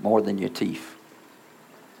you more than your teeth.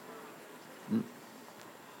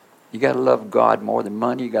 You gotta love God more than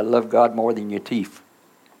money. You gotta love God more than your teeth.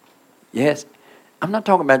 Yes, I'm not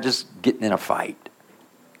talking about just getting in a fight.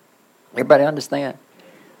 Everybody understand?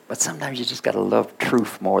 But sometimes you just gotta love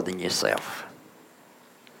truth more than yourself.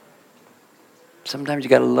 Sometimes you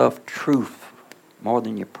got to love truth more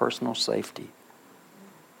than your personal safety.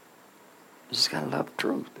 You just got to love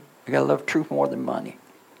truth. You got to love truth more than money.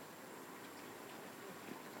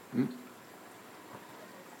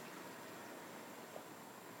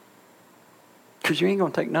 Because you ain't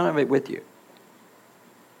going to take none of it with you.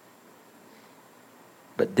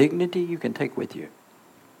 But dignity you can take with you.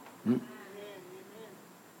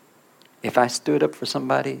 If I stood up for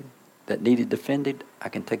somebody that needed defended, I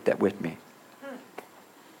can take that with me.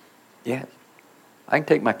 Yes. I can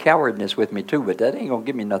take my cowardness with me too, but that ain't going to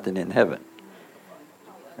give me nothing in heaven.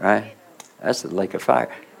 Right? That's the lake of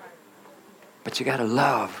fire. But you got to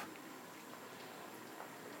love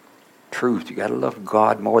truth. You got to love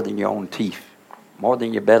God more than your own teeth, more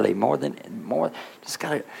than your belly, more. Just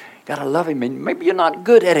got to love Him. And maybe you're not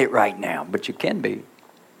good at it right now, but you can be.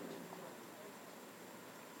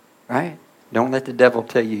 Right? Don't let the devil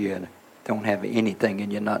tell you you don't have anything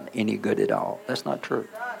and you're not any good at all. That's not true.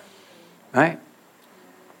 Right?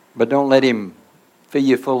 But don't let him fill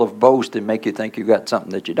you full of boast and make you think you got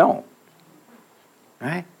something that you don't.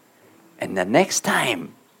 Right? And the next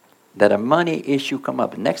time that a money issue come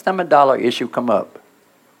up, next time a dollar issue come up,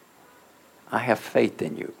 I have faith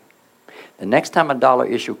in you. The next time a dollar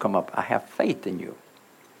issue come up, I have faith in you.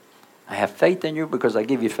 I have faith in you because I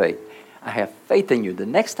give you faith. I have faith in you. The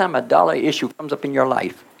next time a dollar issue comes up in your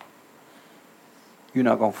life, you're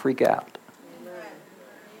not going to freak out.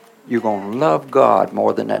 You're going to love God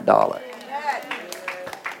more than that dollar.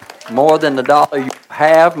 More than the dollar you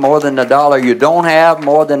have, more than the dollar you don't have,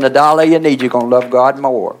 more than the dollar you need. You're going to love God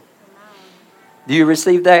more. Do you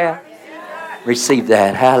receive that? Receive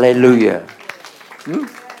that. Hallelujah.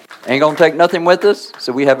 Ain't going to take nothing with us,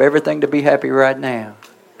 so we have everything to be happy right now.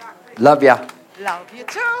 Love ya. Love you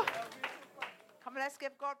too. Come, let's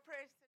give God praise.